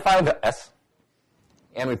we'd applied 5S,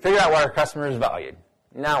 and we figured out what our customers valued.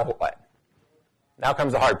 Now what? Now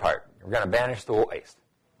comes the hard part. We're going to banish the waste.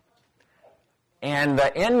 And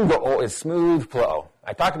the end goal is smooth flow.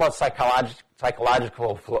 I talked about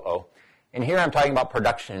psychological flow, and here I'm talking about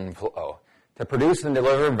production flow, to produce and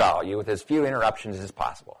deliver value with as few interruptions as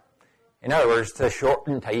possible. In other words, to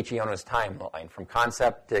shorten Taiichi Ohno's timeline from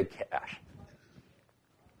concept to cash.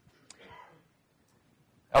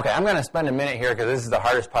 Okay, I'm going to spend a minute here because this is the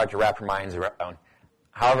hardest part to wrap your minds around.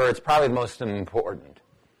 However, it's probably the most important.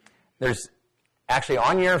 There's actually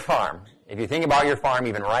on your farm, if you think about your farm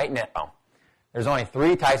even right now, there's only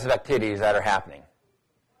 3 types of activities that are happening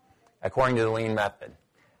according to the lean method.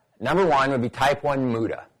 Number 1 would be type 1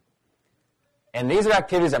 muda. And these are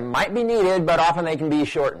activities that might be needed, but often they can be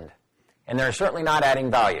shortened. And they're certainly not adding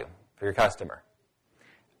value for your customer.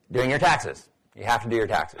 Doing your taxes. You have to do your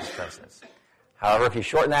taxes, for instance. However, if you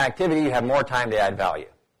shorten that activity, you have more time to add value.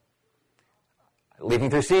 Leafing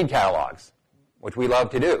through seed catalogs, which we love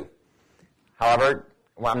to do. However,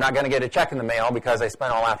 I'm not going to get a check in the mail because I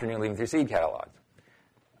spent all afternoon leafing through seed catalogs.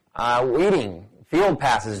 Weeding, field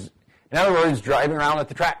passes, in other words, driving around with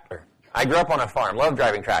the tractor. I grew up on a farm, love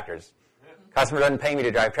driving tractors. Customer doesn't pay me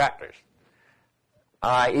to drive tractors.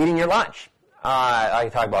 Eating your lunch. I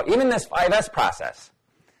talk about even this 5S process.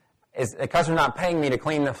 Is the customer not paying me to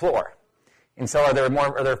clean the floor? And so are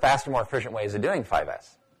there faster, more efficient ways of doing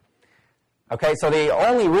 5S? Okay, so the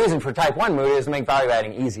only reason for type 1 mood is to make value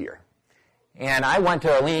adding easier. And I went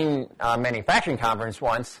to a lean manufacturing conference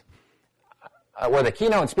once where the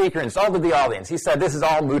keynote speaker insulted the audience. He said, "This is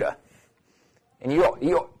all Muda." And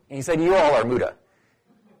he said, "You all are Muda."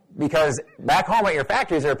 Because back home at your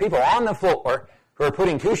factories, there are people on the floor who are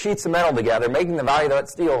putting 2 sheets of metal together, making the value of that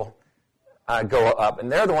steel go up,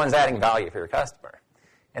 and they're the ones adding value for your customer.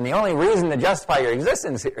 And the only reason to justify your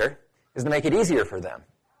existence here is to make it easier for them.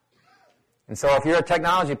 And so if you're a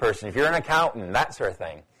technology person, if you're an accountant, that sort of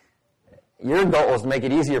thing, your goal is to make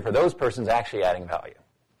it easier for those persons actually adding value.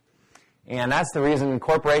 And that's the reason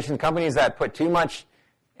corporations, companies that put too much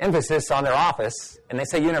emphasis on their office, and they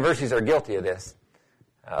say universities are guilty of this,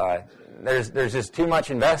 there's just too much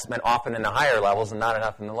investment often in the higher levels and not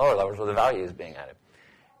enough in the lower levels where the value is being added.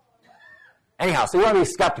 Anyhow, so you want to be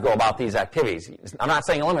skeptical about these activities. I'm not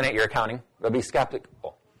saying eliminate your accounting, but be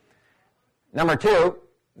skeptical. Number 2,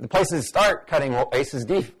 the places to start cutting waste is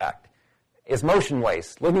defect. Is motion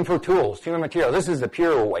waste, looking for tools, human material. This is the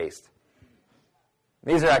pure waste.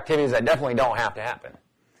 These are activities that definitely don't have to happen.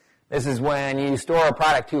 This is when you store a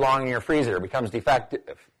product too long in your freezer, it becomes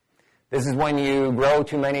defective. This is when you grow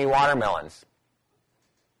too many watermelons.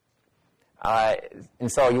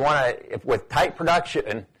 And so you want to, with tight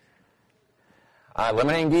production,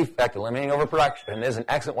 eliminating defect, eliminating overproduction is an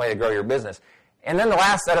excellent way to grow your business. And then the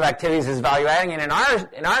last set of activities is value adding. And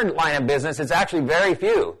in our line of business, it's actually very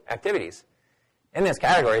few activities in this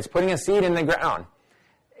category. It's putting a seed in the ground.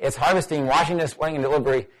 It's harvesting, washing, displaying, and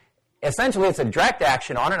delivery. Essentially, it's a direct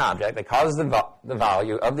action on an object that causes the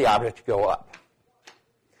value of the object to go up.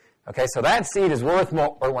 Okay, so that seed is worth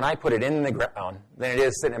more when I put it in the ground than it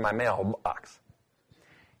is sitting in my mailbox.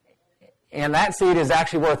 And that seed is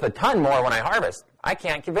actually worth a ton more when I harvest. I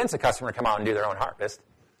can't convince a customer to come out and do their own harvest.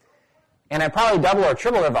 And I probably double or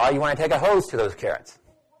triple the value when I take a hose to those carrots.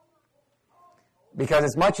 Because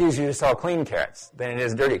it's much easier to sell clean carrots than it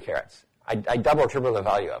is dirty carrots. I double or triple the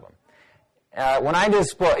value of them. When I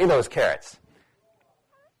display those carrots,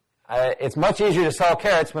 it's much easier to sell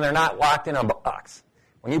carrots when they're not locked in a box.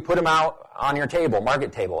 When you put them out on your table,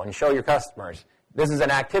 market table, and show your customers, this is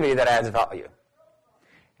an activity that adds value.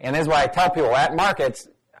 And this is why I tell people at markets,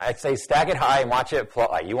 I say stack it high and watch it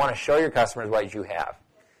fly. You want to show your customers what you have.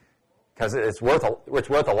 Because it's worth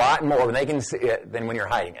a lot more when they can see it than when you're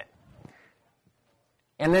hiding it.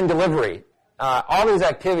 And then delivery. All these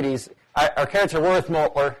activities, our carrots are worth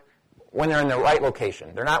more when they're in the right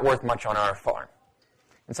location. They're not worth much on our farm.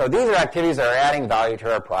 And so these are activities that are adding value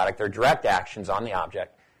to our product. They're direct actions on the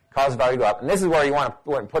object, cause value to go up. And this is where you want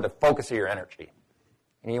to put the focus of your energy.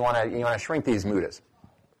 And you want to shrink these mudas.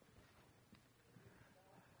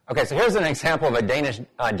 Okay, so here's an example of a Danish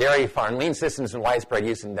dairy farm. Lean systems in widespread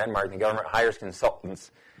use in Denmark. The government hires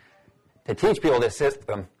consultants to teach people this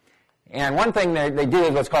system. And one thing they do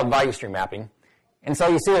is what's called value stream mapping. And so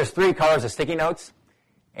you see there's 3 colors of sticky notes.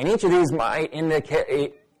 And each of these might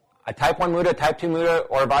indicate a type 1 muda, type 2 muda,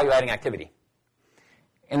 or a value-adding activity.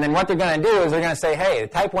 And then what they're going to do is they're going to say, hey, the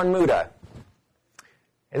type 1 muda,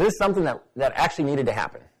 is this something that actually needed to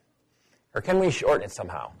happen? Or can we shorten it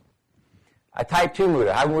somehow? A type 2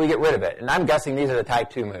 muda, how can we get rid of it? And I'm guessing these are the type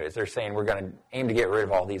 2 mudas. They're saying we're going to aim to get rid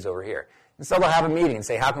of all these over here. And so they'll have a meeting and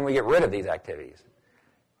say, how can we get rid of these activities?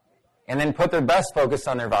 And then put their best focus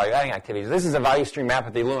on their value-adding activities. This is a value stream map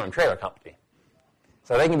of the aluminum trailer company.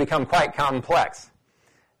 So they can become quite complex.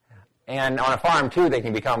 And on a farm, too, they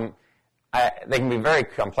can be very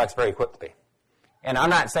complex very quickly. And I'm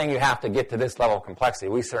not saying you have to get to this level of complexity.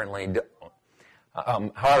 We certainly don't.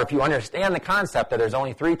 However, if you understand the concept that there's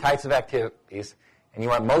only 3 types of activities, and you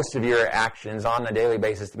want most of your actions on a daily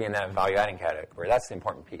basis to be in that value-adding category, that's the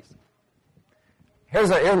important piece. Here's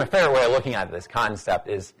my favorite way of looking at this concept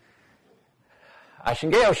is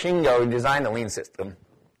Shingeo Shingo, who designed the lean system,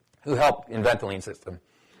 who helped invent the lean system,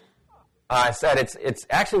 said it's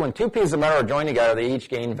actually when 2 pieces of metal are joined together, they each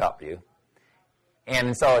gain value.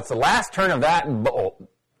 And so it's the last turn of that bolt.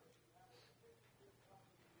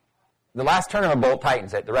 The last turn of a bolt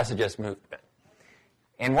tightens it. The rest is just movement.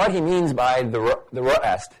 And what he means by the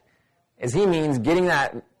rest is he means getting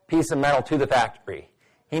that piece of metal to the factory.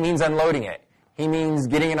 He means unloading it. He means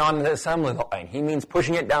getting it on the assembly line. He means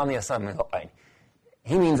pushing it down the assembly line.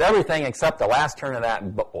 He means everything except the last turn of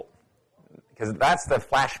that bolt, because that's the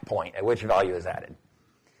flash point at which value is added.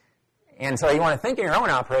 And so you want to think in your own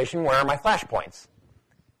operation, where are my flash points?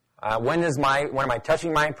 When am I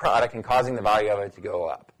touching my product and causing the value of it to go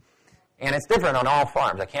up? And it's different on all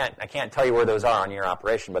farms. I can't tell you where those are on your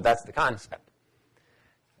operation, but that's the concept.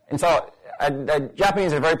 And so the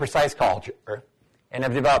Japanese are a very precise culture and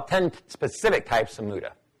have developed 10 specific types of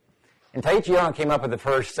muda. And Taiichi Ohno came up with the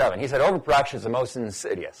first 7. He said overproduction is the most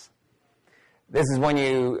insidious. This is when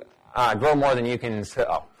you grow more than you can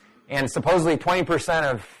sell. And supposedly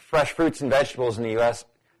 20% of fresh fruits and vegetables in the U.S.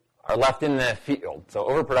 are left in the field. So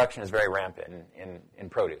overproduction is very rampant in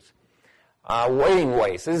produce. Waiting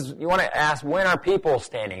waste. You want to ask, when are people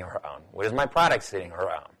standing around? What is my product sitting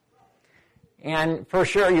around? And for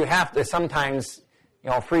sure, you have to sometimes,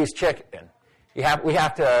 freeze chicken. We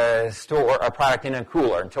have to store our product in a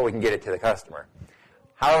cooler until we can get it to the customer.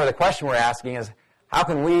 However, the question we're asking is, how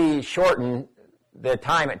can we shorten the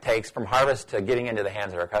time it takes from harvest to getting into the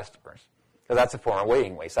hands of our customers? Because that's a form of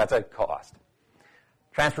waiting waste. That's a cost.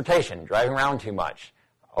 Transportation, driving around too much.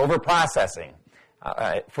 Over-processing.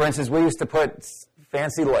 For instance, we used to put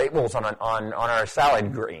fancy labels on our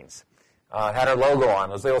salad greens. Had our logo on.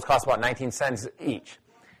 Those labels cost about 19 cents each.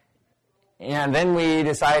 And then we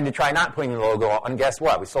decided to try not putting the logo on. Guess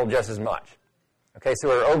what? We sold just as much. Okay, so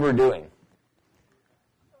we're overdoing.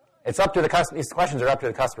 It's up to the customer. These questions are up to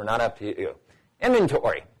the customer, not up to you.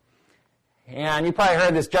 Inventory. And you probably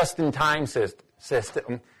heard this just-in-time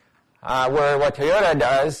system, where what Toyota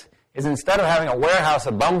does is instead of having a warehouse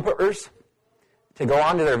of bumpers to go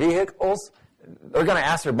onto their vehicles, they're going to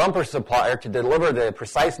ask their bumper supplier to deliver the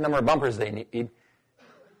precise number of bumpers they need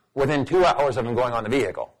within 2 hours of them going on the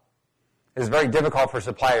vehicle. It's very difficult for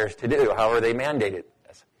suppliers to do, however they mandated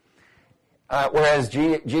this. Whereas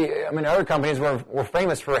other companies were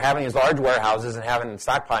famous for having these large warehouses and having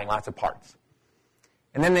stockpiling lots of parts.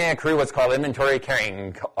 And then they accrue what's called inventory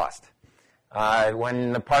carrying cost.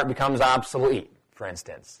 When the part becomes obsolete, for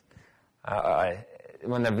instance.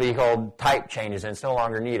 When the vehicle type changes and it's no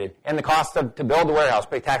longer needed. And the cost to build the warehouse,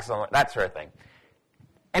 pay taxes on it, that sort of thing.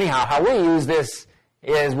 Anyhow, how we use this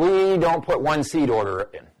is we don't put one seed order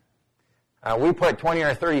in. We put 20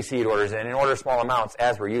 or 30 seed orders in order small amounts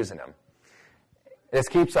as we're using them. This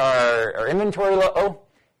keeps our inventory low,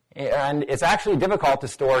 and it's actually difficult to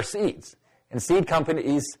store seeds. And seed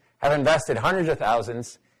companies have invested hundreds of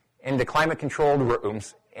thousands into climate-controlled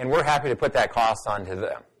rooms, and we're happy to put that cost onto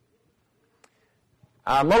them.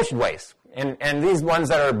 Motion waste, and these ones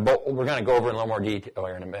that are we're going to go over in a little more detail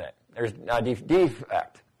here in a minute. There's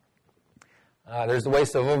defect. There's the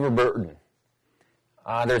waste of overburden.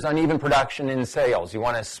 There's uneven production in sales. You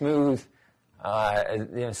want to smooth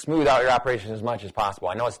out your operations as much as possible.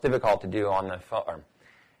 I know it's difficult to do on the farm.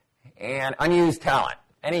 And unused talent.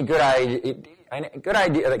 Any good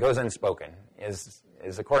idea that goes unspoken is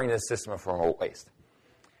according to this system a form of waste.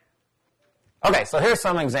 Okay, so here's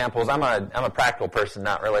some examples. I'm a practical person,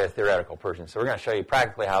 not really a theoretical person. So we're going to show you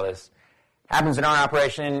practically how this happens in our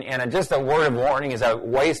operation. And just a word of warning is that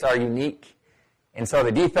wastes are unique. And so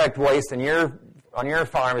the defect waste on your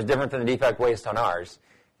farm is different than the defect waste on ours.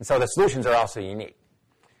 And so the solutions are also unique.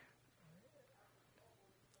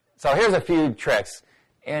 So here's a few tricks.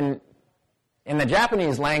 In the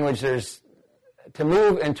Japanese language, there's to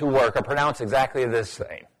move and to work are pronounced exactly the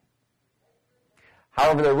same.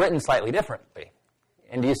 However, they're written slightly differently.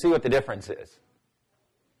 And do you see what the difference is?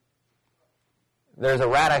 There's a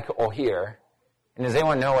radical here. And does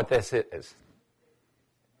anyone know what this is?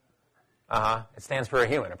 It stands for a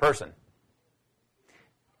human, a person.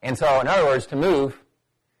 And so, in other words, to move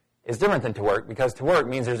is different than to work, because to work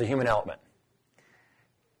means there's a human element.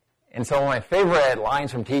 And so one of my favorite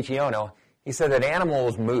lines from Taiichi Ohno, he said that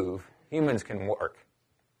animals move, humans can work.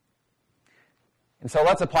 And so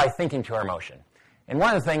let's apply thinking to our motion. And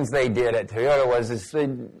one of the things they did at Toyota was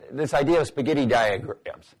this idea of spaghetti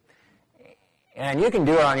diagrams. And you can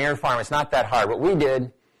do it on your farm. It's not that hard. What we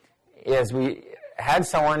did is we had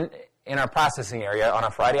someone in our processing area on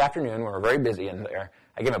a Friday afternoon. We were very busy in there.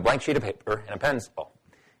 I gave them a blank sheet of paper and a pencil.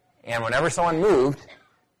 And whenever someone moved,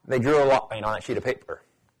 they drew a line on that sheet of paper.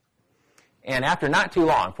 And after not too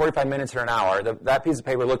long, 45 minutes or an hour, that piece of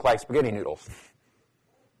paper looked like spaghetti noodles.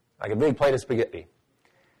 Like a big plate of spaghetti.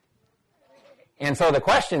 And so the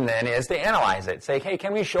question then is to analyze it. Say, hey,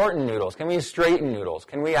 can we shorten noodles? Can we straighten noodles?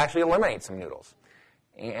 Can we actually eliminate some noodles?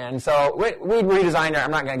 And so we'd redesigned I'm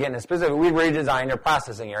not going to get into specific, we'd redesigned our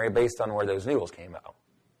processing area based on where those noodles came out.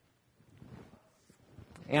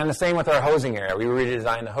 And the same with our hosing area. We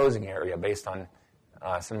redesigned the hosing area based on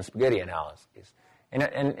some spaghetti analyses.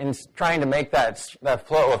 And trying to make that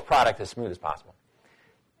flow of product as smooth as possible.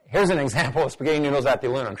 Here's an example of spaghetti noodles at the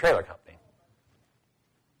aluminum trailer company.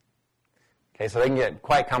 Okay, so they can get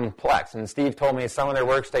quite complex. And Steve told me some of their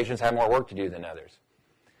workstations have more work to do than others.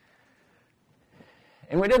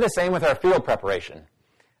 And we did the same with our field preparation.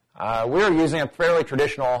 We were using a fairly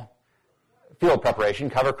traditional field preparation,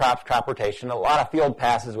 cover crops, crop rotation, a lot of field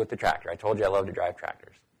passes with the tractor. I told you I love to drive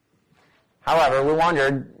tractors. However, we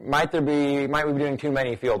wondered, might we be doing too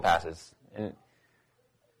many field passes?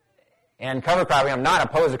 And cover cropping, I'm not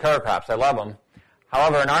opposed to cover crops. I love them.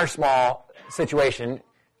 However, in our small situation,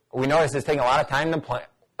 we noticed it's taking a lot of time to plant,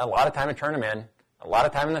 a lot of time to turn them in, a lot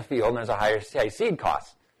of time in the field, and there's a high seed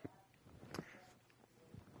cost.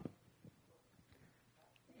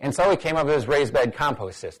 And so we came up with this raised bed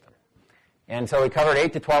compost system. And so we covered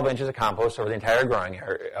 8 to 12 inches of compost over the entire growing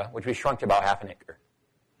area, which we shrunk to about half an acre.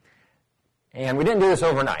 And we didn't do this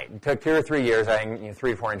overnight. It took 2 or 3 years, adding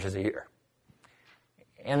 3 or 4 inches a year.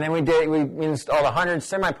 And then we installed 100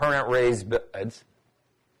 semi-permanent raised beds.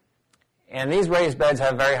 And these raised beds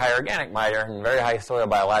have very high organic matter and very high soil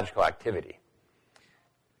biological activity.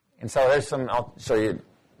 And so I'll show you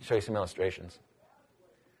some illustrations.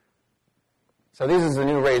 So this is the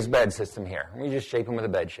new raised bed system here. We just shape them with a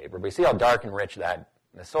bed shaper. But you see how dark and rich that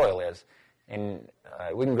the soil is. And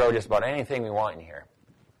we can grow just about anything we want in here.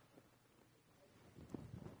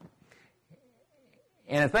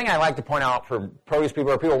 And the thing I like to point out for produce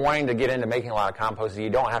people or people wanting to get into making a lot of compost is you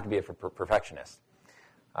don't have to be a perfectionist.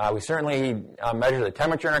 We certainly measure the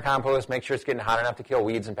temperature in our compost, make sure it's getting hot enough to kill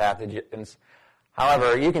weeds and pathogens.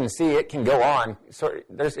 However, you can see it can go on.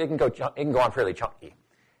 It can go on fairly chunky.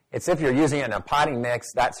 It's if you're using it in a potting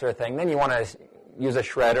mix, that sort of thing. Then you want to use a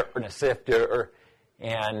shredder or a sifter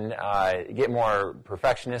and get more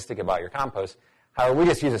perfectionistic about your compost. However, we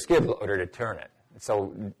just use a skid loader to turn it.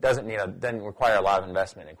 So it doesn't require a lot of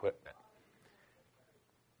investment in equipment.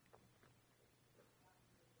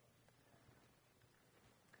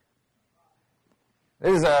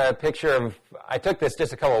 This is a picture of, I took this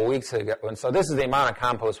just a couple of weeks ago, and so this is the amount of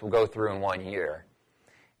compost we'll go through in 1 year.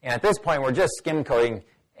 And at this point, we're just skim coating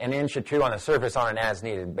an inch or two on the surface on an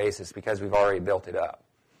as-needed basis because we've already built it up.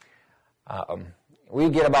 We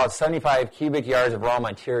get about 75 cubic yards of raw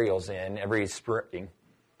materials in every spring,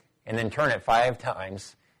 and then turn it 5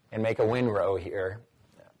 times and make a windrow here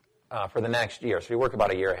for the next year. So we work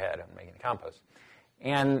about a year ahead on making the compost.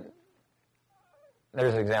 And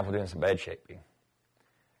there's an example of doing some bed shaping.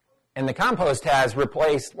 And the compost has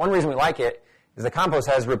replaced, one reason we like it is the compost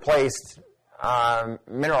has replaced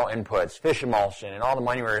mineral inputs, fish emulsion, and all the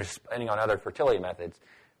money we're spending on other fertility methods,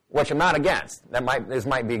 which I'm not against. This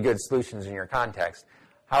might be good solutions in your context.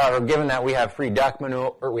 However, given that we have free duck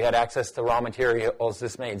manure, we had access to raw materials,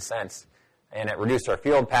 this made sense. And it reduced our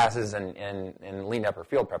field passes and leaned up our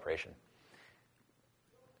field preparation.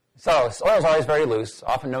 So soil is always very loose,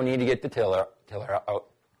 often no need to get the tiller out.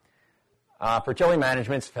 Fertility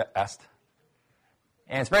management's fast.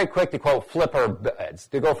 And it's very quick to, quote, flip our beds,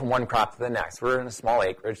 to go from one crop to the next. We're in a small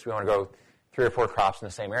acreage, so we want to go 3 or 4 crops in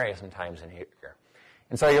the same area sometimes in a year.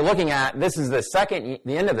 And so you're looking at, this is the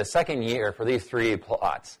end of the second year for these 3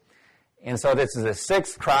 plots. And so this is the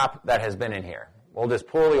 6th crop that has been in here. We'll just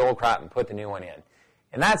pull the old crop and put the new one in.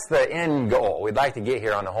 And that's the end goal. We'd like to get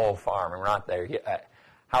here on the whole farm, and we're not there yet.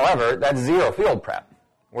 However, that's zero field prep.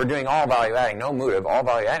 We're doing all value adding, no motive, all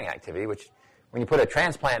value adding activity, which when you put a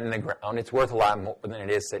transplant in the ground, it's worth a lot more than it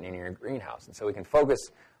is sitting in your greenhouse. And so we can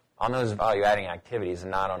focus on those value adding activities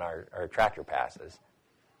and not on our tractor passes.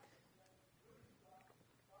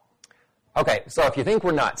 Okay, so if you think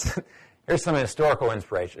we're nuts, here's some historical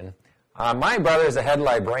inspiration. My brother is a head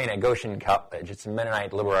librarian at Goshen College. It's a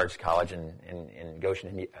Mennonite liberal arts college in Goshen,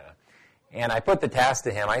 Indiana. And I put the task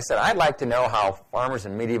to him. I said, I'd like to know how farmers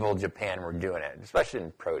in medieval Japan were doing it, especially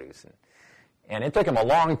in produce. And it took him a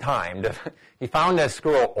long time. He found a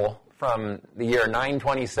scroll from the year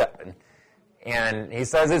 927, and he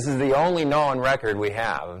says this is the only known record we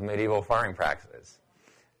have of medieval farming practices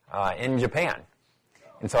in Japan.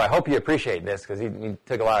 And so I hope you appreciate this because he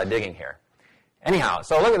took a lot of digging here. Anyhow,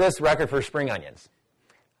 so look at this record for spring onions.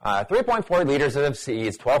 3.4 liters of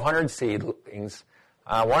seeds, 1,200 seedlings,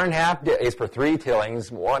 1.5 days for 3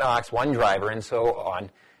 tillings, 1 ox, 1 driver, and so on.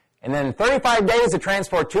 And then 35 days to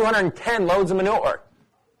transport 210 loads of manure.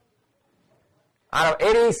 Out of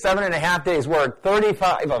 87.5 days' work,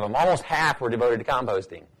 35 of them, almost half, were devoted to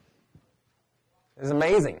composting. This is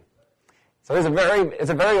amazing. So it's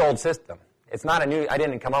a very old system. It's not I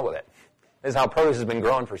didn't come up with it. This is how produce has been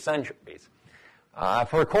grown for centuries.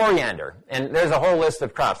 For coriander, and there's a whole list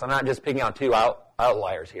of crops. I'm not just picking out two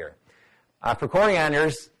outliers here. For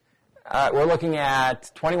corianders, we're looking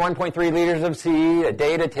at 21.3 liters of seed, a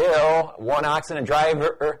day to till, 1 ox and a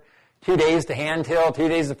driver, 2 days to hand till, 2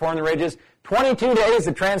 days to form the ridges, 22 days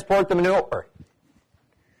to transport the manure.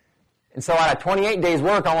 And so out of 28 days'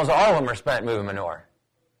 work, almost all of them are spent moving manure.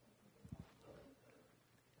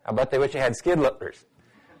 I bet they wish they had skid loaders.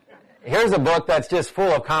 Here's a book that's just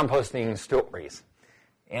full of composting stories.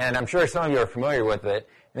 And I'm sure some of you are familiar with it.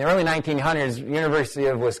 In the early 1900s, University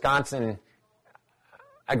of Wisconsin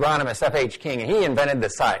agronomist F.H. King, and he invented the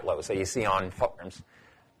silos that you see on farms.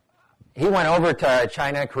 He went over to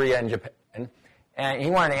China, Korea, and Japan, and he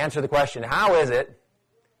wanted to answer the question, how is it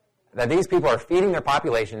that these people are feeding their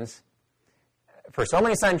populations for so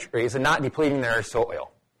many centuries and not depleting their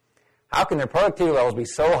soil? How can their productivity levels be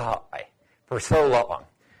so high for so long?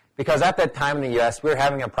 Because at that time in the U.S., we were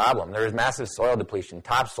having a problem. There was massive soil depletion.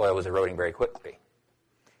 Topsoil was eroding very quickly.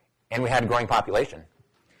 And we had a growing population.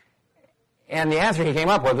 And the answer he came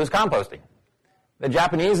up with was composting. The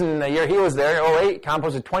Japanese, in the year he was there, 2008,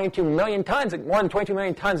 composted 22 million tons, more than 22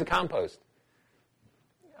 million tons of compost.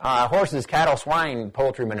 Horses, cattle, swine,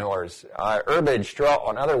 poultry manures, herbage, straw,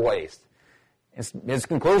 and other waste. His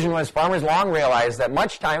conclusion was farmers long realized that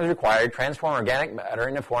much time is required to transform organic matter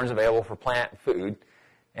into forms available for plant food,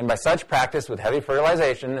 and by such practice with heavy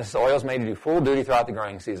fertilization, the soil is made to do full duty throughout the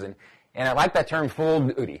growing season. And I like that term, full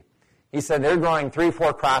duty. He said they're growing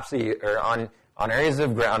 3-4 crops a year on areas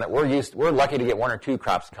of ground that we're lucky to get 1 or 2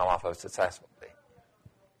 crops to come off of successfully.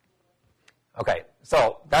 Okay,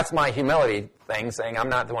 so that's my humility thing, saying I'm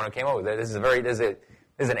not the one who came up with it. This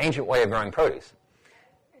is an ancient way of growing produce.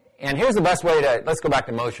 And here's the best way let's go back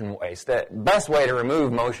to motion waste. The best way to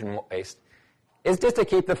remove motion waste is just to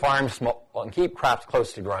keep the farm small and keep crops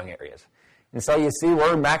close to growing areas. And so you see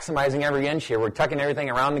we're maximizing every inch here. We're tucking everything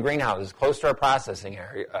around the greenhouses, close to our processing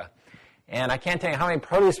area. And I can't tell you how many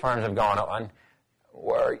produce farms have gone on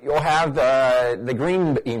where you'll have the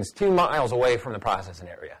green beans 2 miles away from the processing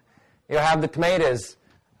area. You'll have the tomatoes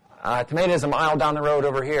a mile down the road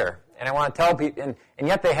over here. And I want to tell people, and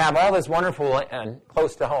yet they have all this wonderful land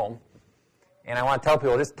close to home. And I want to tell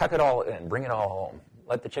people, just tuck it all in, bring it all home.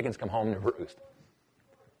 Let the chickens come home to roost.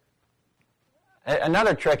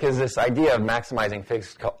 Another trick is this idea of maximizing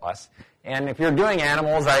fixed costs. And if you're doing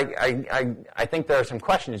animals, I think there are some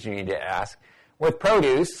questions you need to ask. With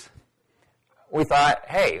produce, we thought,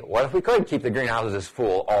 hey, what if we could keep the greenhouses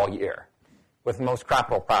full all year with the most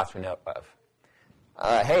croppable crops we know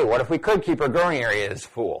of? Hey, what if we could keep our growing areas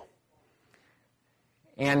full?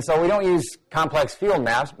 And so we don't use complex field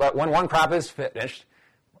maps, but when one crop is finished,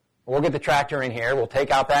 we'll get the tractor in here, we'll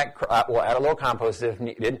take out that crop, we'll add a little compost if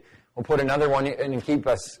needed, we'll put another one in and keep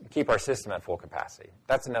our system at full capacity.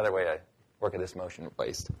 That's another way to work at this motion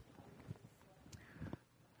waste.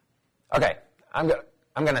 Okay, I'm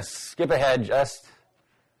going to skip ahead just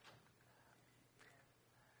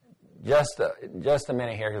a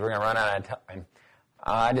minute here because we're going to run out of time.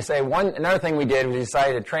 To say another thing we did was we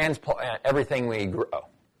decided to transplant everything we grow.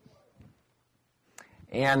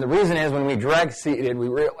 And the reason is when we direct seeded, we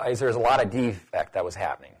realized there was a lot of defect that was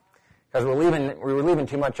happening because we were leaving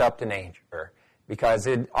too much up to nature because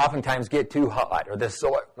it oftentimes get too hot or the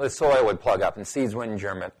soil would plug up and seeds wouldn't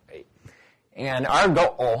germinate. And our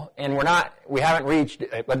goal, and we haven't reached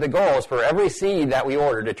it, but the goal is for every seed that we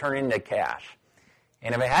order to turn into cash.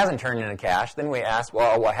 And if it hasn't turned into cash, then we ask,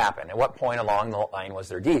 well, what happened? At what point along the line was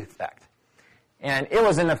there defect? And it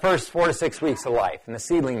was in the first 4 to 6 weeks of life in the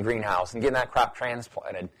seedling greenhouse and getting that crop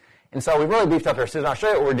transplanted. And so we really beefed up our system. I'll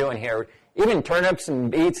show you what we're doing here. Even turnips and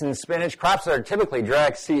beets and spinach, crops that are typically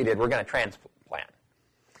direct seeded, we're going to transplant.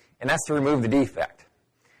 And that's to remove the defect.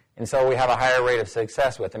 And so we have a higher rate of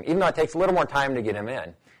success with them, even though it takes a little more time to get them in.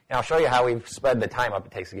 And I'll show you how we've sped the time up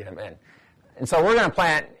it takes to get them in. And so we're going to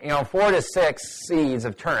plant, 4 to 6 seeds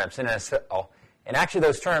of turnips in a cell. And actually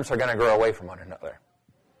those turnips are going to grow away from one another.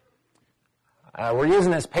 We're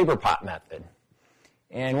using this paper pot method,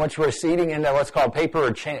 in which we're seeding into what's called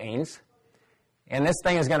paper chains. And this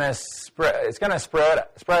thing is going to spread. It's going to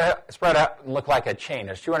spread out and look like a chain.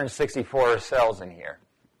 There's 264 cells in here.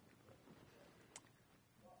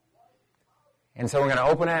 And so we're going to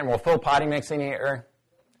open it, and we'll fill potting mix in here.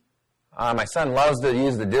 My son loves to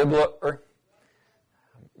use the dibbler.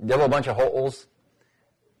 Dibble a bunch of holes.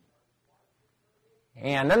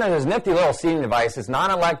 And then there's this nifty little seeding device. It's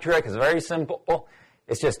non-electric. It's very simple.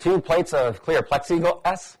 It's just 2 plates of clear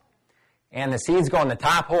plexiglass. And the seeds go in the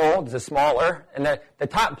top hole. It's smaller. And the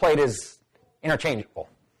top plate is interchangeable,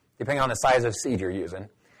 depending on the size of seed you're using.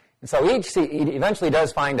 And so each seed eventually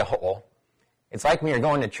does find a hole. It's like when you're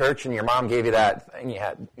going to church and your mom gave you that thing you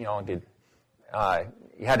had, you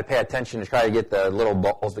had to pay attention to try to get the little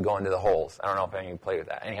balls to go into the holes. I don't know if any of you play with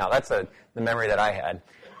that. Anyhow, that's the memory that I had.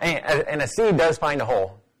 And a seed does find a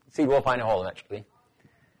hole. A seed will find a hole eventually.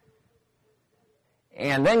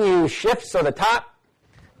 And then you shift, so the top,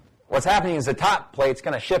 what's happening is the top plate's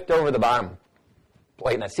going to shift over the bottom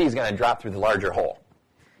plate, and the seed's going to drop through the larger hole.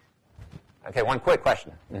 Okay, one quick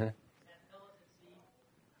question. Mm-hmm.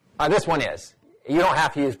 This one is. You don't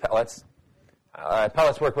have to use pellets.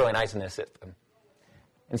 Pellets work really nice in this system.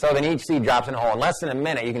 And so then each seed drops in a hole. In less than a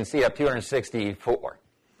minute, you can seed up 264.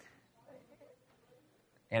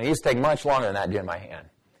 And it used to take much longer than that to do in my hand.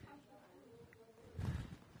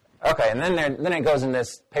 Okay, and then it goes in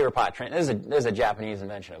this paper pot train. This is a Japanese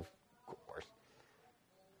invention, of course.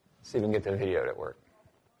 Let's see if we can get the video to work.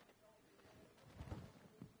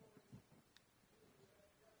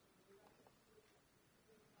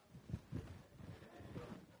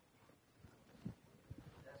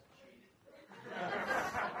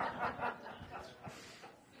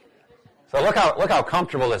 So look how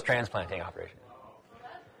comfortable this transplanting operation is.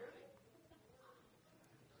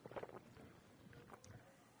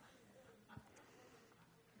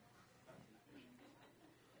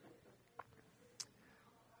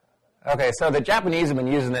 Okay, so the Japanese have been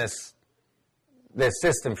using this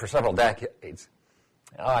system for several decades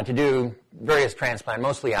to do various transplants,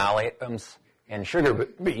 mostly alliums and sugar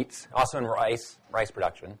beets, also in rice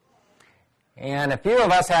production. And a few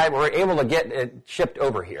of us were able to get it shipped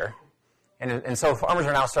over here. And so farmers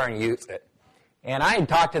are now starting to use it. And I had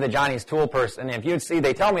talked to the Johnny's Tool person, and if you'd see,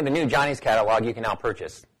 they tell me the new Johnny's catalog, you can now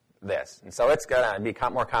purchase this. And so it's going to be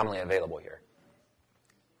more commonly available here.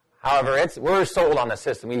 However, we're sold on the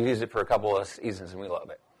system. We've used it for a couple of seasons, and we love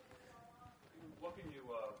it. What can you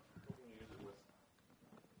use it with?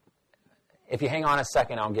 If you hang on a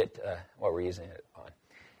second, I'll get what we're using it on.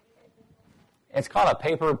 It's called a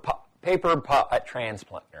paper pot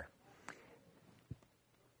transplanter.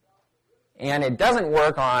 And it doesn't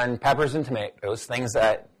work on peppers and tomatoes, things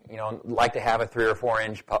that, like to have a 3 or 4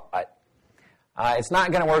 inch pot. It's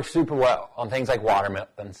not going to work super well on things like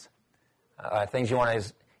watermelons. Things you want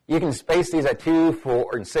is, you can space these at 2,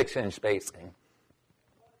 4, and 6 inch spacing.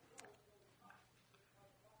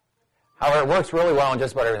 However, it works really well on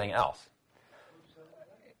just about everything else.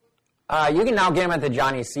 You can now get them at the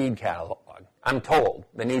Johnny's Seed catalog. I'm told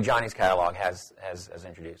the new Johnny's catalog has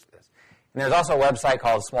introduced this. And there's also a website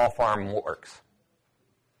called Small Farm Works.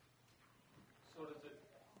 So is it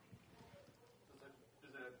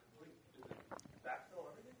backfill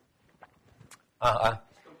everything?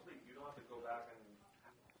 It's complete. You don't have to go back and...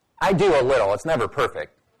 I do a little. It's never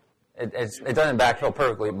perfect. It doesn't backfill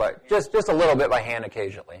perfectly, but just a little bit by hand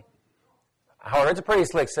occasionally. However, it's a pretty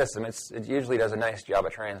slick system. It usually does a nice job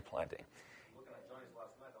of transplanting. Looking at Johnny's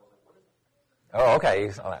last night, I was like, what is that? Oh, okay.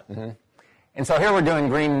 You saw that. Mm-hmm. And so here we're doing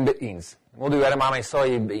green beans. We'll do edamame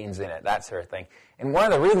soybeans in it, that sort of thing. And one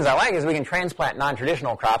of the reasons I like it is we can transplant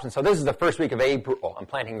non-traditional crops. And so this is the first week of April. I'm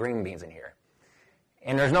planting green beans in here.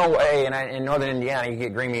 And there's no way in northern Indiana you can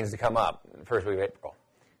get green beans to come up the first week of April.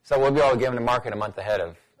 So we'll be able to give them to market a month ahead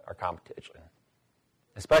of our competition.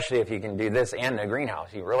 Especially if you can do this and the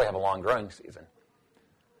greenhouse. You really have a long growing season.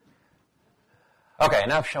 Okay,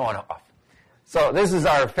 enough showing off. So this is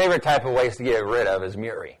our favorite type of waste to get rid of is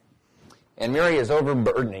Muri. And Muri is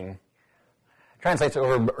overburdening. Translates to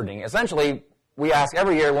overburdening. Essentially, we ask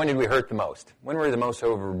every year, when did we hurt the most? When were we the most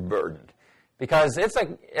overburdened? Because there's a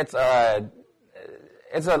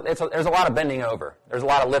lot of bending over. There's a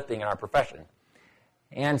lot of lifting in our profession.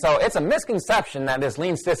 And so it's a misconception that this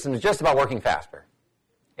lean system is just about working faster.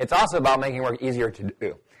 It's also about making work easier to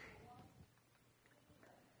do.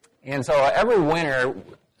 And so every winter,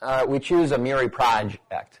 we choose a Muri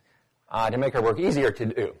project to make our work easier to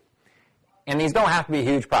do. And these don't have to be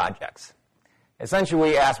huge projects. Essentially,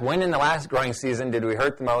 we ask, when in the last growing season did we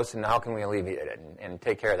hurt the most, and how can we alleviate it and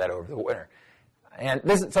take care of that over the winter? And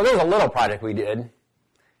so there's a little project we did.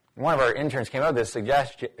 One of our interns came up with this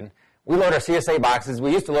suggestion. We load our CSA boxes.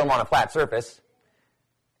 We used to load them on a flat surface.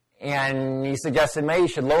 And he suggested maybe you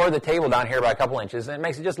should lower the table down here by a couple inches, and it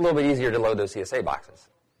makes it just a little bit easier to load those CSA boxes.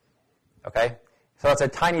 Okay? So it's a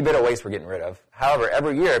tiny bit of waste we're getting rid of. However,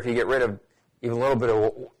 every year, if you get rid of even a little bit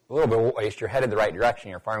of waste, you're headed the right direction.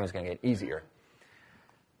 Your farming is going to get easier.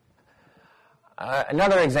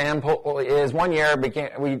 Another example is one year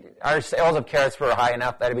our sales of carrots were high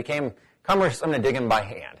enough that it became cumbersome to dig them by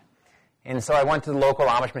hand. And so I went to the local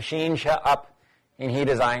Amish machine shop, and he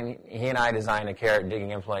and I designed a carrot digging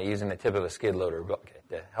implement using the tip of a skid loader bucket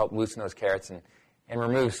to help loosen those carrots and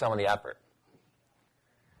remove some of the effort.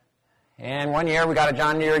 And one year we got a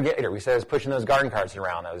John Deere Gator. We said it was pushing those garden carts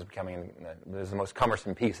around. That was the most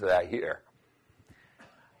cumbersome piece of that year.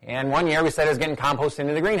 And one year we said it was getting compost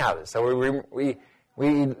into the greenhouses. So we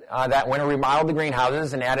that winter remodeled the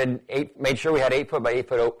greenhouses and made sure we had 8-foot by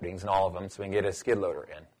 8-foot openings in all of them so we can get a skid loader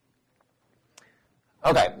in.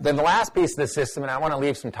 Okay, then the last piece of the system, and I want to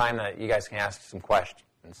leave some time that you guys can ask some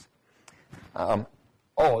questions. Okay,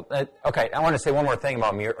 I want to say one more thing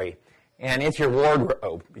about Muri, and it's your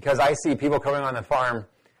wardrobe, because I see people coming on the farm,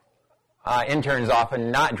 interns often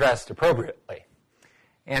not dressed appropriately.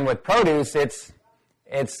 And with produce, it's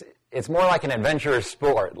more like an adventurous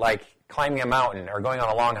sport, like climbing a mountain or going on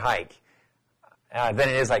a long hike, than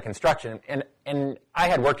it is like construction. And I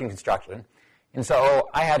had worked in construction, and so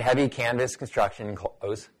I had heavy canvas construction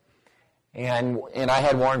clothes, and I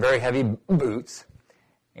had worn very heavy boots.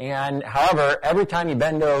 And however, every time you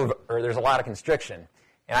bend over, there's a lot of constriction.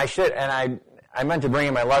 And I meant to bring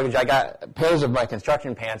in my luggage. I got pairs of my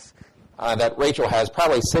construction pants that Rachel has,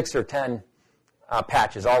 probably 6 or 10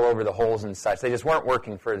 patches all over the holes and such. They just weren't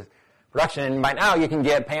working for production. And by now you can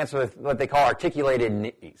get pants with what they call articulated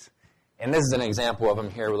knees. And this is an example of them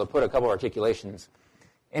here. We'll put a couple articulations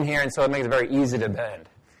in here, and so it makes it very easy to bend.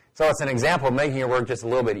 So it's an example of making your work just a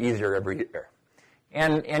little bit easier every year.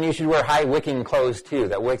 And you should wear high wicking clothes too,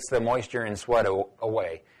 that wicks the moisture and sweat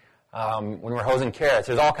away. When we're hosing carrots,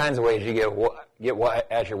 there's all kinds of ways you get wet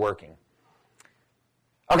as you're working.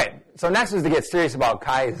 Okay, so next is to get serious about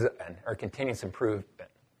Kaizen, or continuous improvement.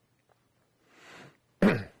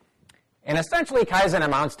 And essentially, Kaizen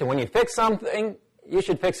amounts to when you fix something, you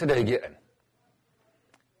should fix it again.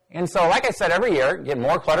 And so, like I said, every year, get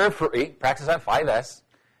more clutter-free, practice that 5S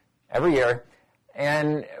every year.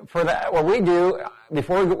 And for that, what we do,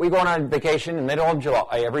 before we go on vacation in the middle of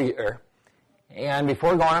July every year, and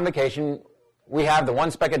before going on vacation, we have the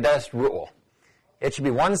one speck of dust rule. It should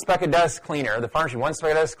be one speck of dust cleaner, the farm should be one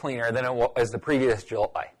speck of dust cleaner than it was the previous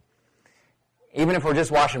July. Even if we're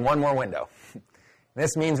just washing one more window.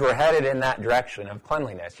 This means we're headed in that direction of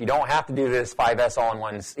cleanliness. You don't have to do this 5S all in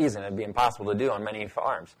one season. It'd be impossible to do on many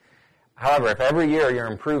farms. However, if every year you're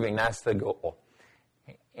improving, that's the goal.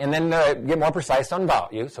 And then get more precise on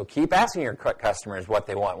value. So keep asking your customers what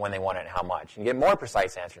they want, when they want it, and how much. And get more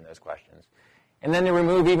precise answering those questions. And then to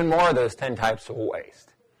remove even more of those 10 types of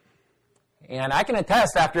waste. And I can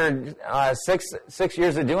attest after 6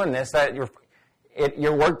 years of doing this that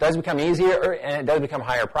your work does become easier and it does become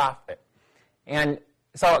higher profit. And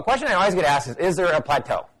so a question I always get asked is there a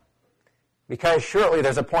plateau? Because surely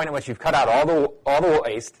there's a point at which you've cut out all the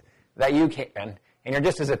waste that you can, and you're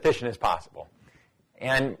just as efficient as possible.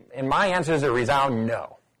 And my answer is a resound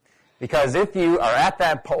no. Because if you are at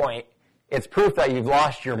that point, it's proof that you've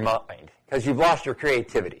lost your mind, because you've lost your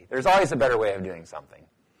creativity. There's always a better way of doing something.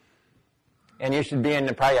 And you should be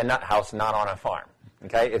in probably a nut house, not on a farm.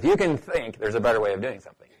 Okay? If you can think, there's a better way of doing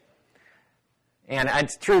something. And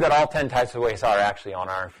it's true that all 10 types of waste are actually on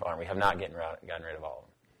our farm. We have not gotten rid of all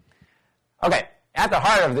of them. Okay, at the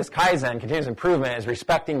heart of this Kaizen, continuous improvement, is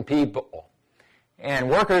respecting people. And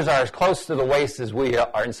workers are as close to the waste as we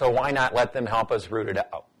are, and so why not let them help us root it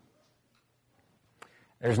out?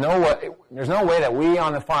 There's no way that we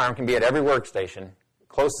on the farm can be at every workstation,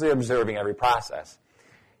 closely observing every process.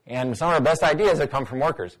 And some of our best ideas have come from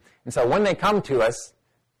workers. And so when they come to us,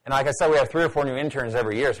 and like I said, we have 3 or 4 new interns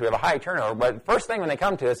every year, so we have a high turnover. But first thing when they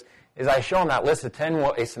come to us is I show them that list of 10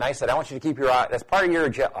 wastes, and I said, I want you to keep your eye, that's part of your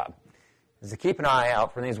job, is to keep an eye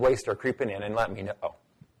out for these wastes are creeping in and let me know.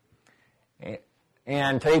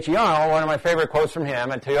 And Taiichi Ohno, one of my favorite quotes from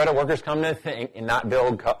him, at Toyota, workers come to think and not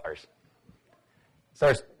build cars. So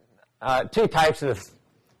there's 2 types of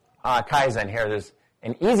Kaizen here. There's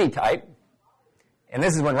an easy type, and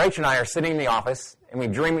this is when Rachel and I are sitting in the office, and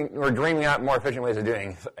we're dreaming out more efficient ways of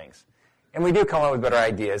doing things. And we do come up with better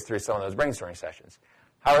ideas through some of those brainstorming sessions.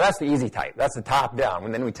 However, that's the easy type. That's the top-down,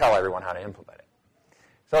 and then we tell everyone how to implement it.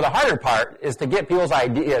 So the harder part is to get people's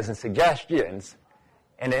ideas and suggestions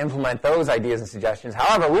and to implement those ideas and suggestions.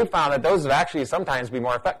 However, we found that those would actually sometimes be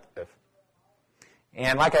more effective.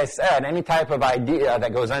 And like I said, any type of idea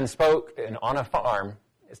that goes unspoken on a farm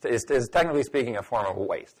is technically speaking a form of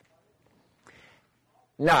waste.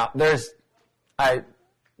 Now, there's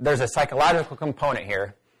a psychological component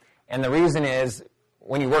here, and the reason is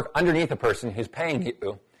when you work underneath a person who's paying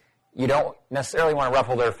you, you don't necessarily want to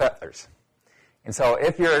ruffle their feathers. And so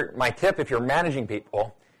my tip if you're managing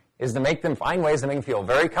people is to make them find ways to make them feel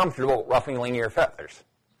very comfortable ruffling your feathers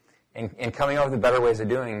and coming up with better ways of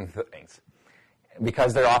doing things,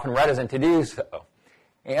 because they're often reticent to do so.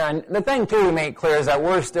 And the thing, too, to make clear is that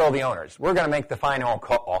we're still the owners. We're going to make the final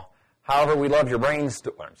call. However, we love your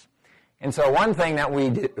brainstorms. And so one thing that we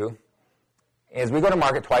do is we go to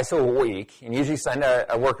market twice a week and usually send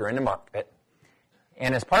a worker into market.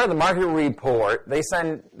 And as part of the market report, they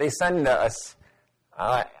send us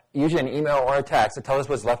usually an email or a text that tells us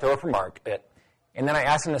what's left over from market. And then I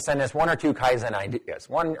ask them to send us 1 or 2 Kaizen ideas,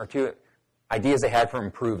 1 or 2 ideas they had for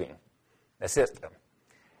improving the system.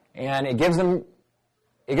 And it gives them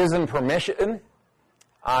permission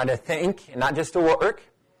to think and not just to work.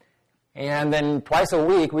 And then twice a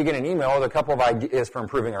week, we get an email with a couple of ideas for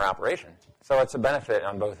improving our operation. So it's a benefit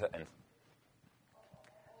on both ends.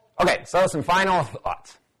 Okay, so some final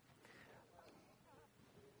thoughts.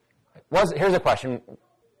 Here's a question,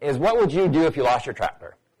 is what would you do if you lost your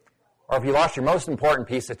tractor? Or if you lost your most important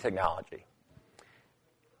piece of technology?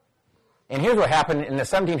 And here's what happened in the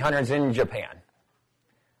 1700s in Japan.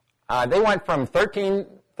 They went from 13,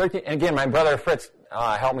 and again, my brother Fritz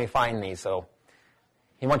helped me find these, so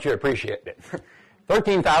he wants you to appreciate it.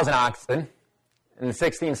 13,000 oxen in the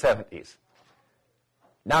 1670s,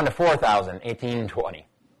 down to 4,000, 1820.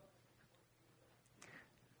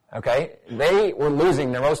 Okay, they were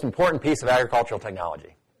losing their most important piece of agricultural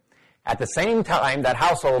technology. At the same time, that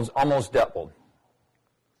households almost doubled.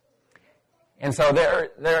 And so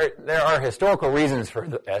there are historical reasons for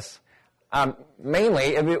this.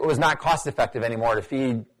 Mainly, it was not cost effective anymore to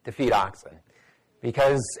feed oxen,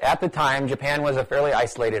 because at the time Japan was a fairly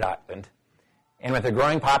isolated island, and with a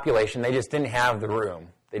growing population, they just didn't have the room.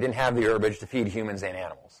 They didn't have the herbage to feed humans and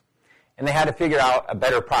animals, and they had to figure out a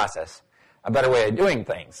better process, a better way of doing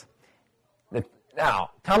things.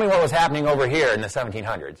 Now, tell me what was happening over here in the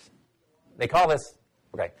 1700s. They call this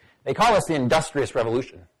the Industrious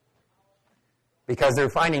Revolution, because they're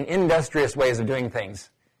finding industrious ways of doing things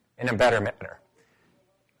in a better manner.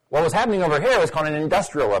 What was happening over here was called an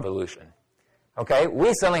Industrial Revolution. Okay,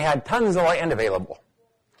 we suddenly had tons of land available.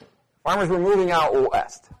 Farmers were moving out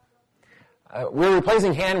west. We were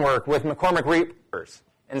replacing handwork with McCormick reapers,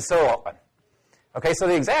 and so on. Okay, so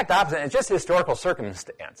the exact opposite. It's just historical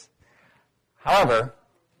circumstance. However,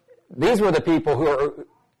 these were the people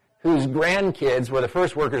whose grandkids were the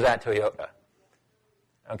first workers at Toyota.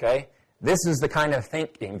 Okay, this is the kind of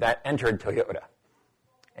thinking that entered Toyota.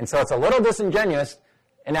 And so it's a little disingenuous,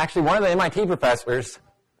 and actually one of the MIT professors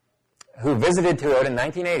who visited Toyota in the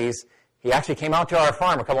 1980s, he actually came out to our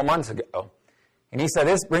farm a couple months ago, and he said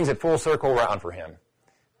this brings it full circle around for him,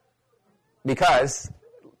 because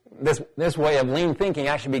this way of lean thinking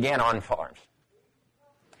actually began on farms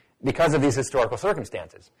because of these historical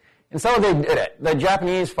circumstances. And so they did it. The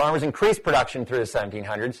Japanese farmers increased production through the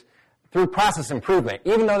 1700s through process improvement,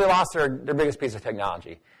 even though they lost their biggest piece of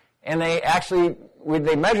technology. And they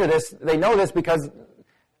measure this, they know this because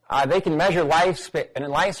they can measure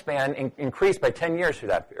lifespan increased by 10 years through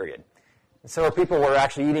that period. And so people were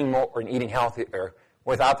actually eating more and eating healthier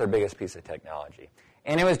without their biggest piece of technology.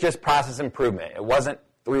 And it was just process improvement. It wasn't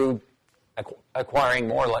through acquiring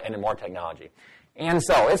more land and more technology. And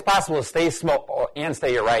so it's possible to stay small and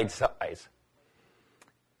stay your right size.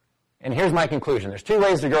 And here's my conclusion. There's 2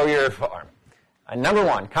 ways to grow your farm. Number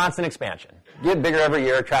 1, constant expansion. Get bigger every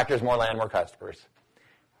year, tractors, more land, more customers.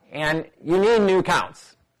 And you need new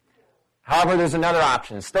counts. However, there's another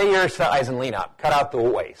option. Stay your size and lean up. Cut out the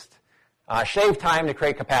waste. Shave time to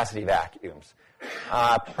create capacity vacuums.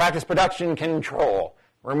 Practice production control.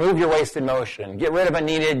 Remove your wasted motion. Get rid of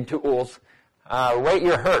unneeded tools. Rate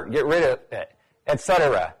your hurt. Get rid of it,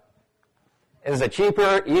 etc. It is a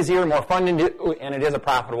cheaper, easier, more fun to do, and it is a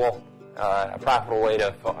profitable way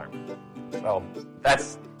to farm. So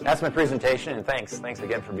that's my presentation, and thanks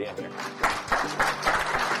again for being here.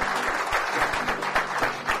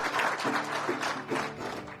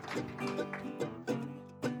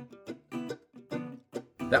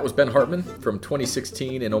 That was Ben Hartman from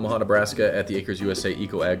 2016 in Omaha, Nebraska at the Acres USA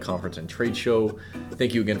Eco Ag Conference and Trade Show.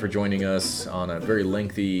 Thank you again for joining us on a very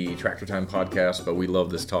lengthy Tractor Time podcast, but we love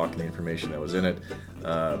this talk and the information that was in it.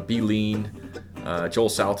 Be Lean. Joel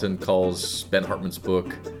Salatin calls Ben Hartman's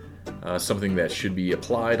book something that should be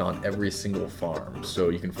applied on every single farm. So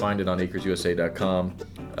you can find it on acresusa.com,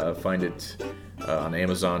 find it on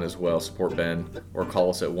Amazon as well, support Ben, or call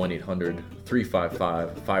us at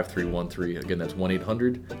 1-800-355-5313. Again, that's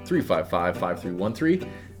 1-800-355-5313.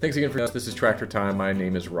 Thanks again for us. This is Tractor Time. My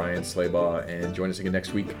name is Ryan Slaybaugh, and join us again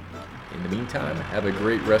next week. In the meantime, have a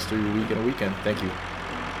great rest of your week and a weekend. Thank you.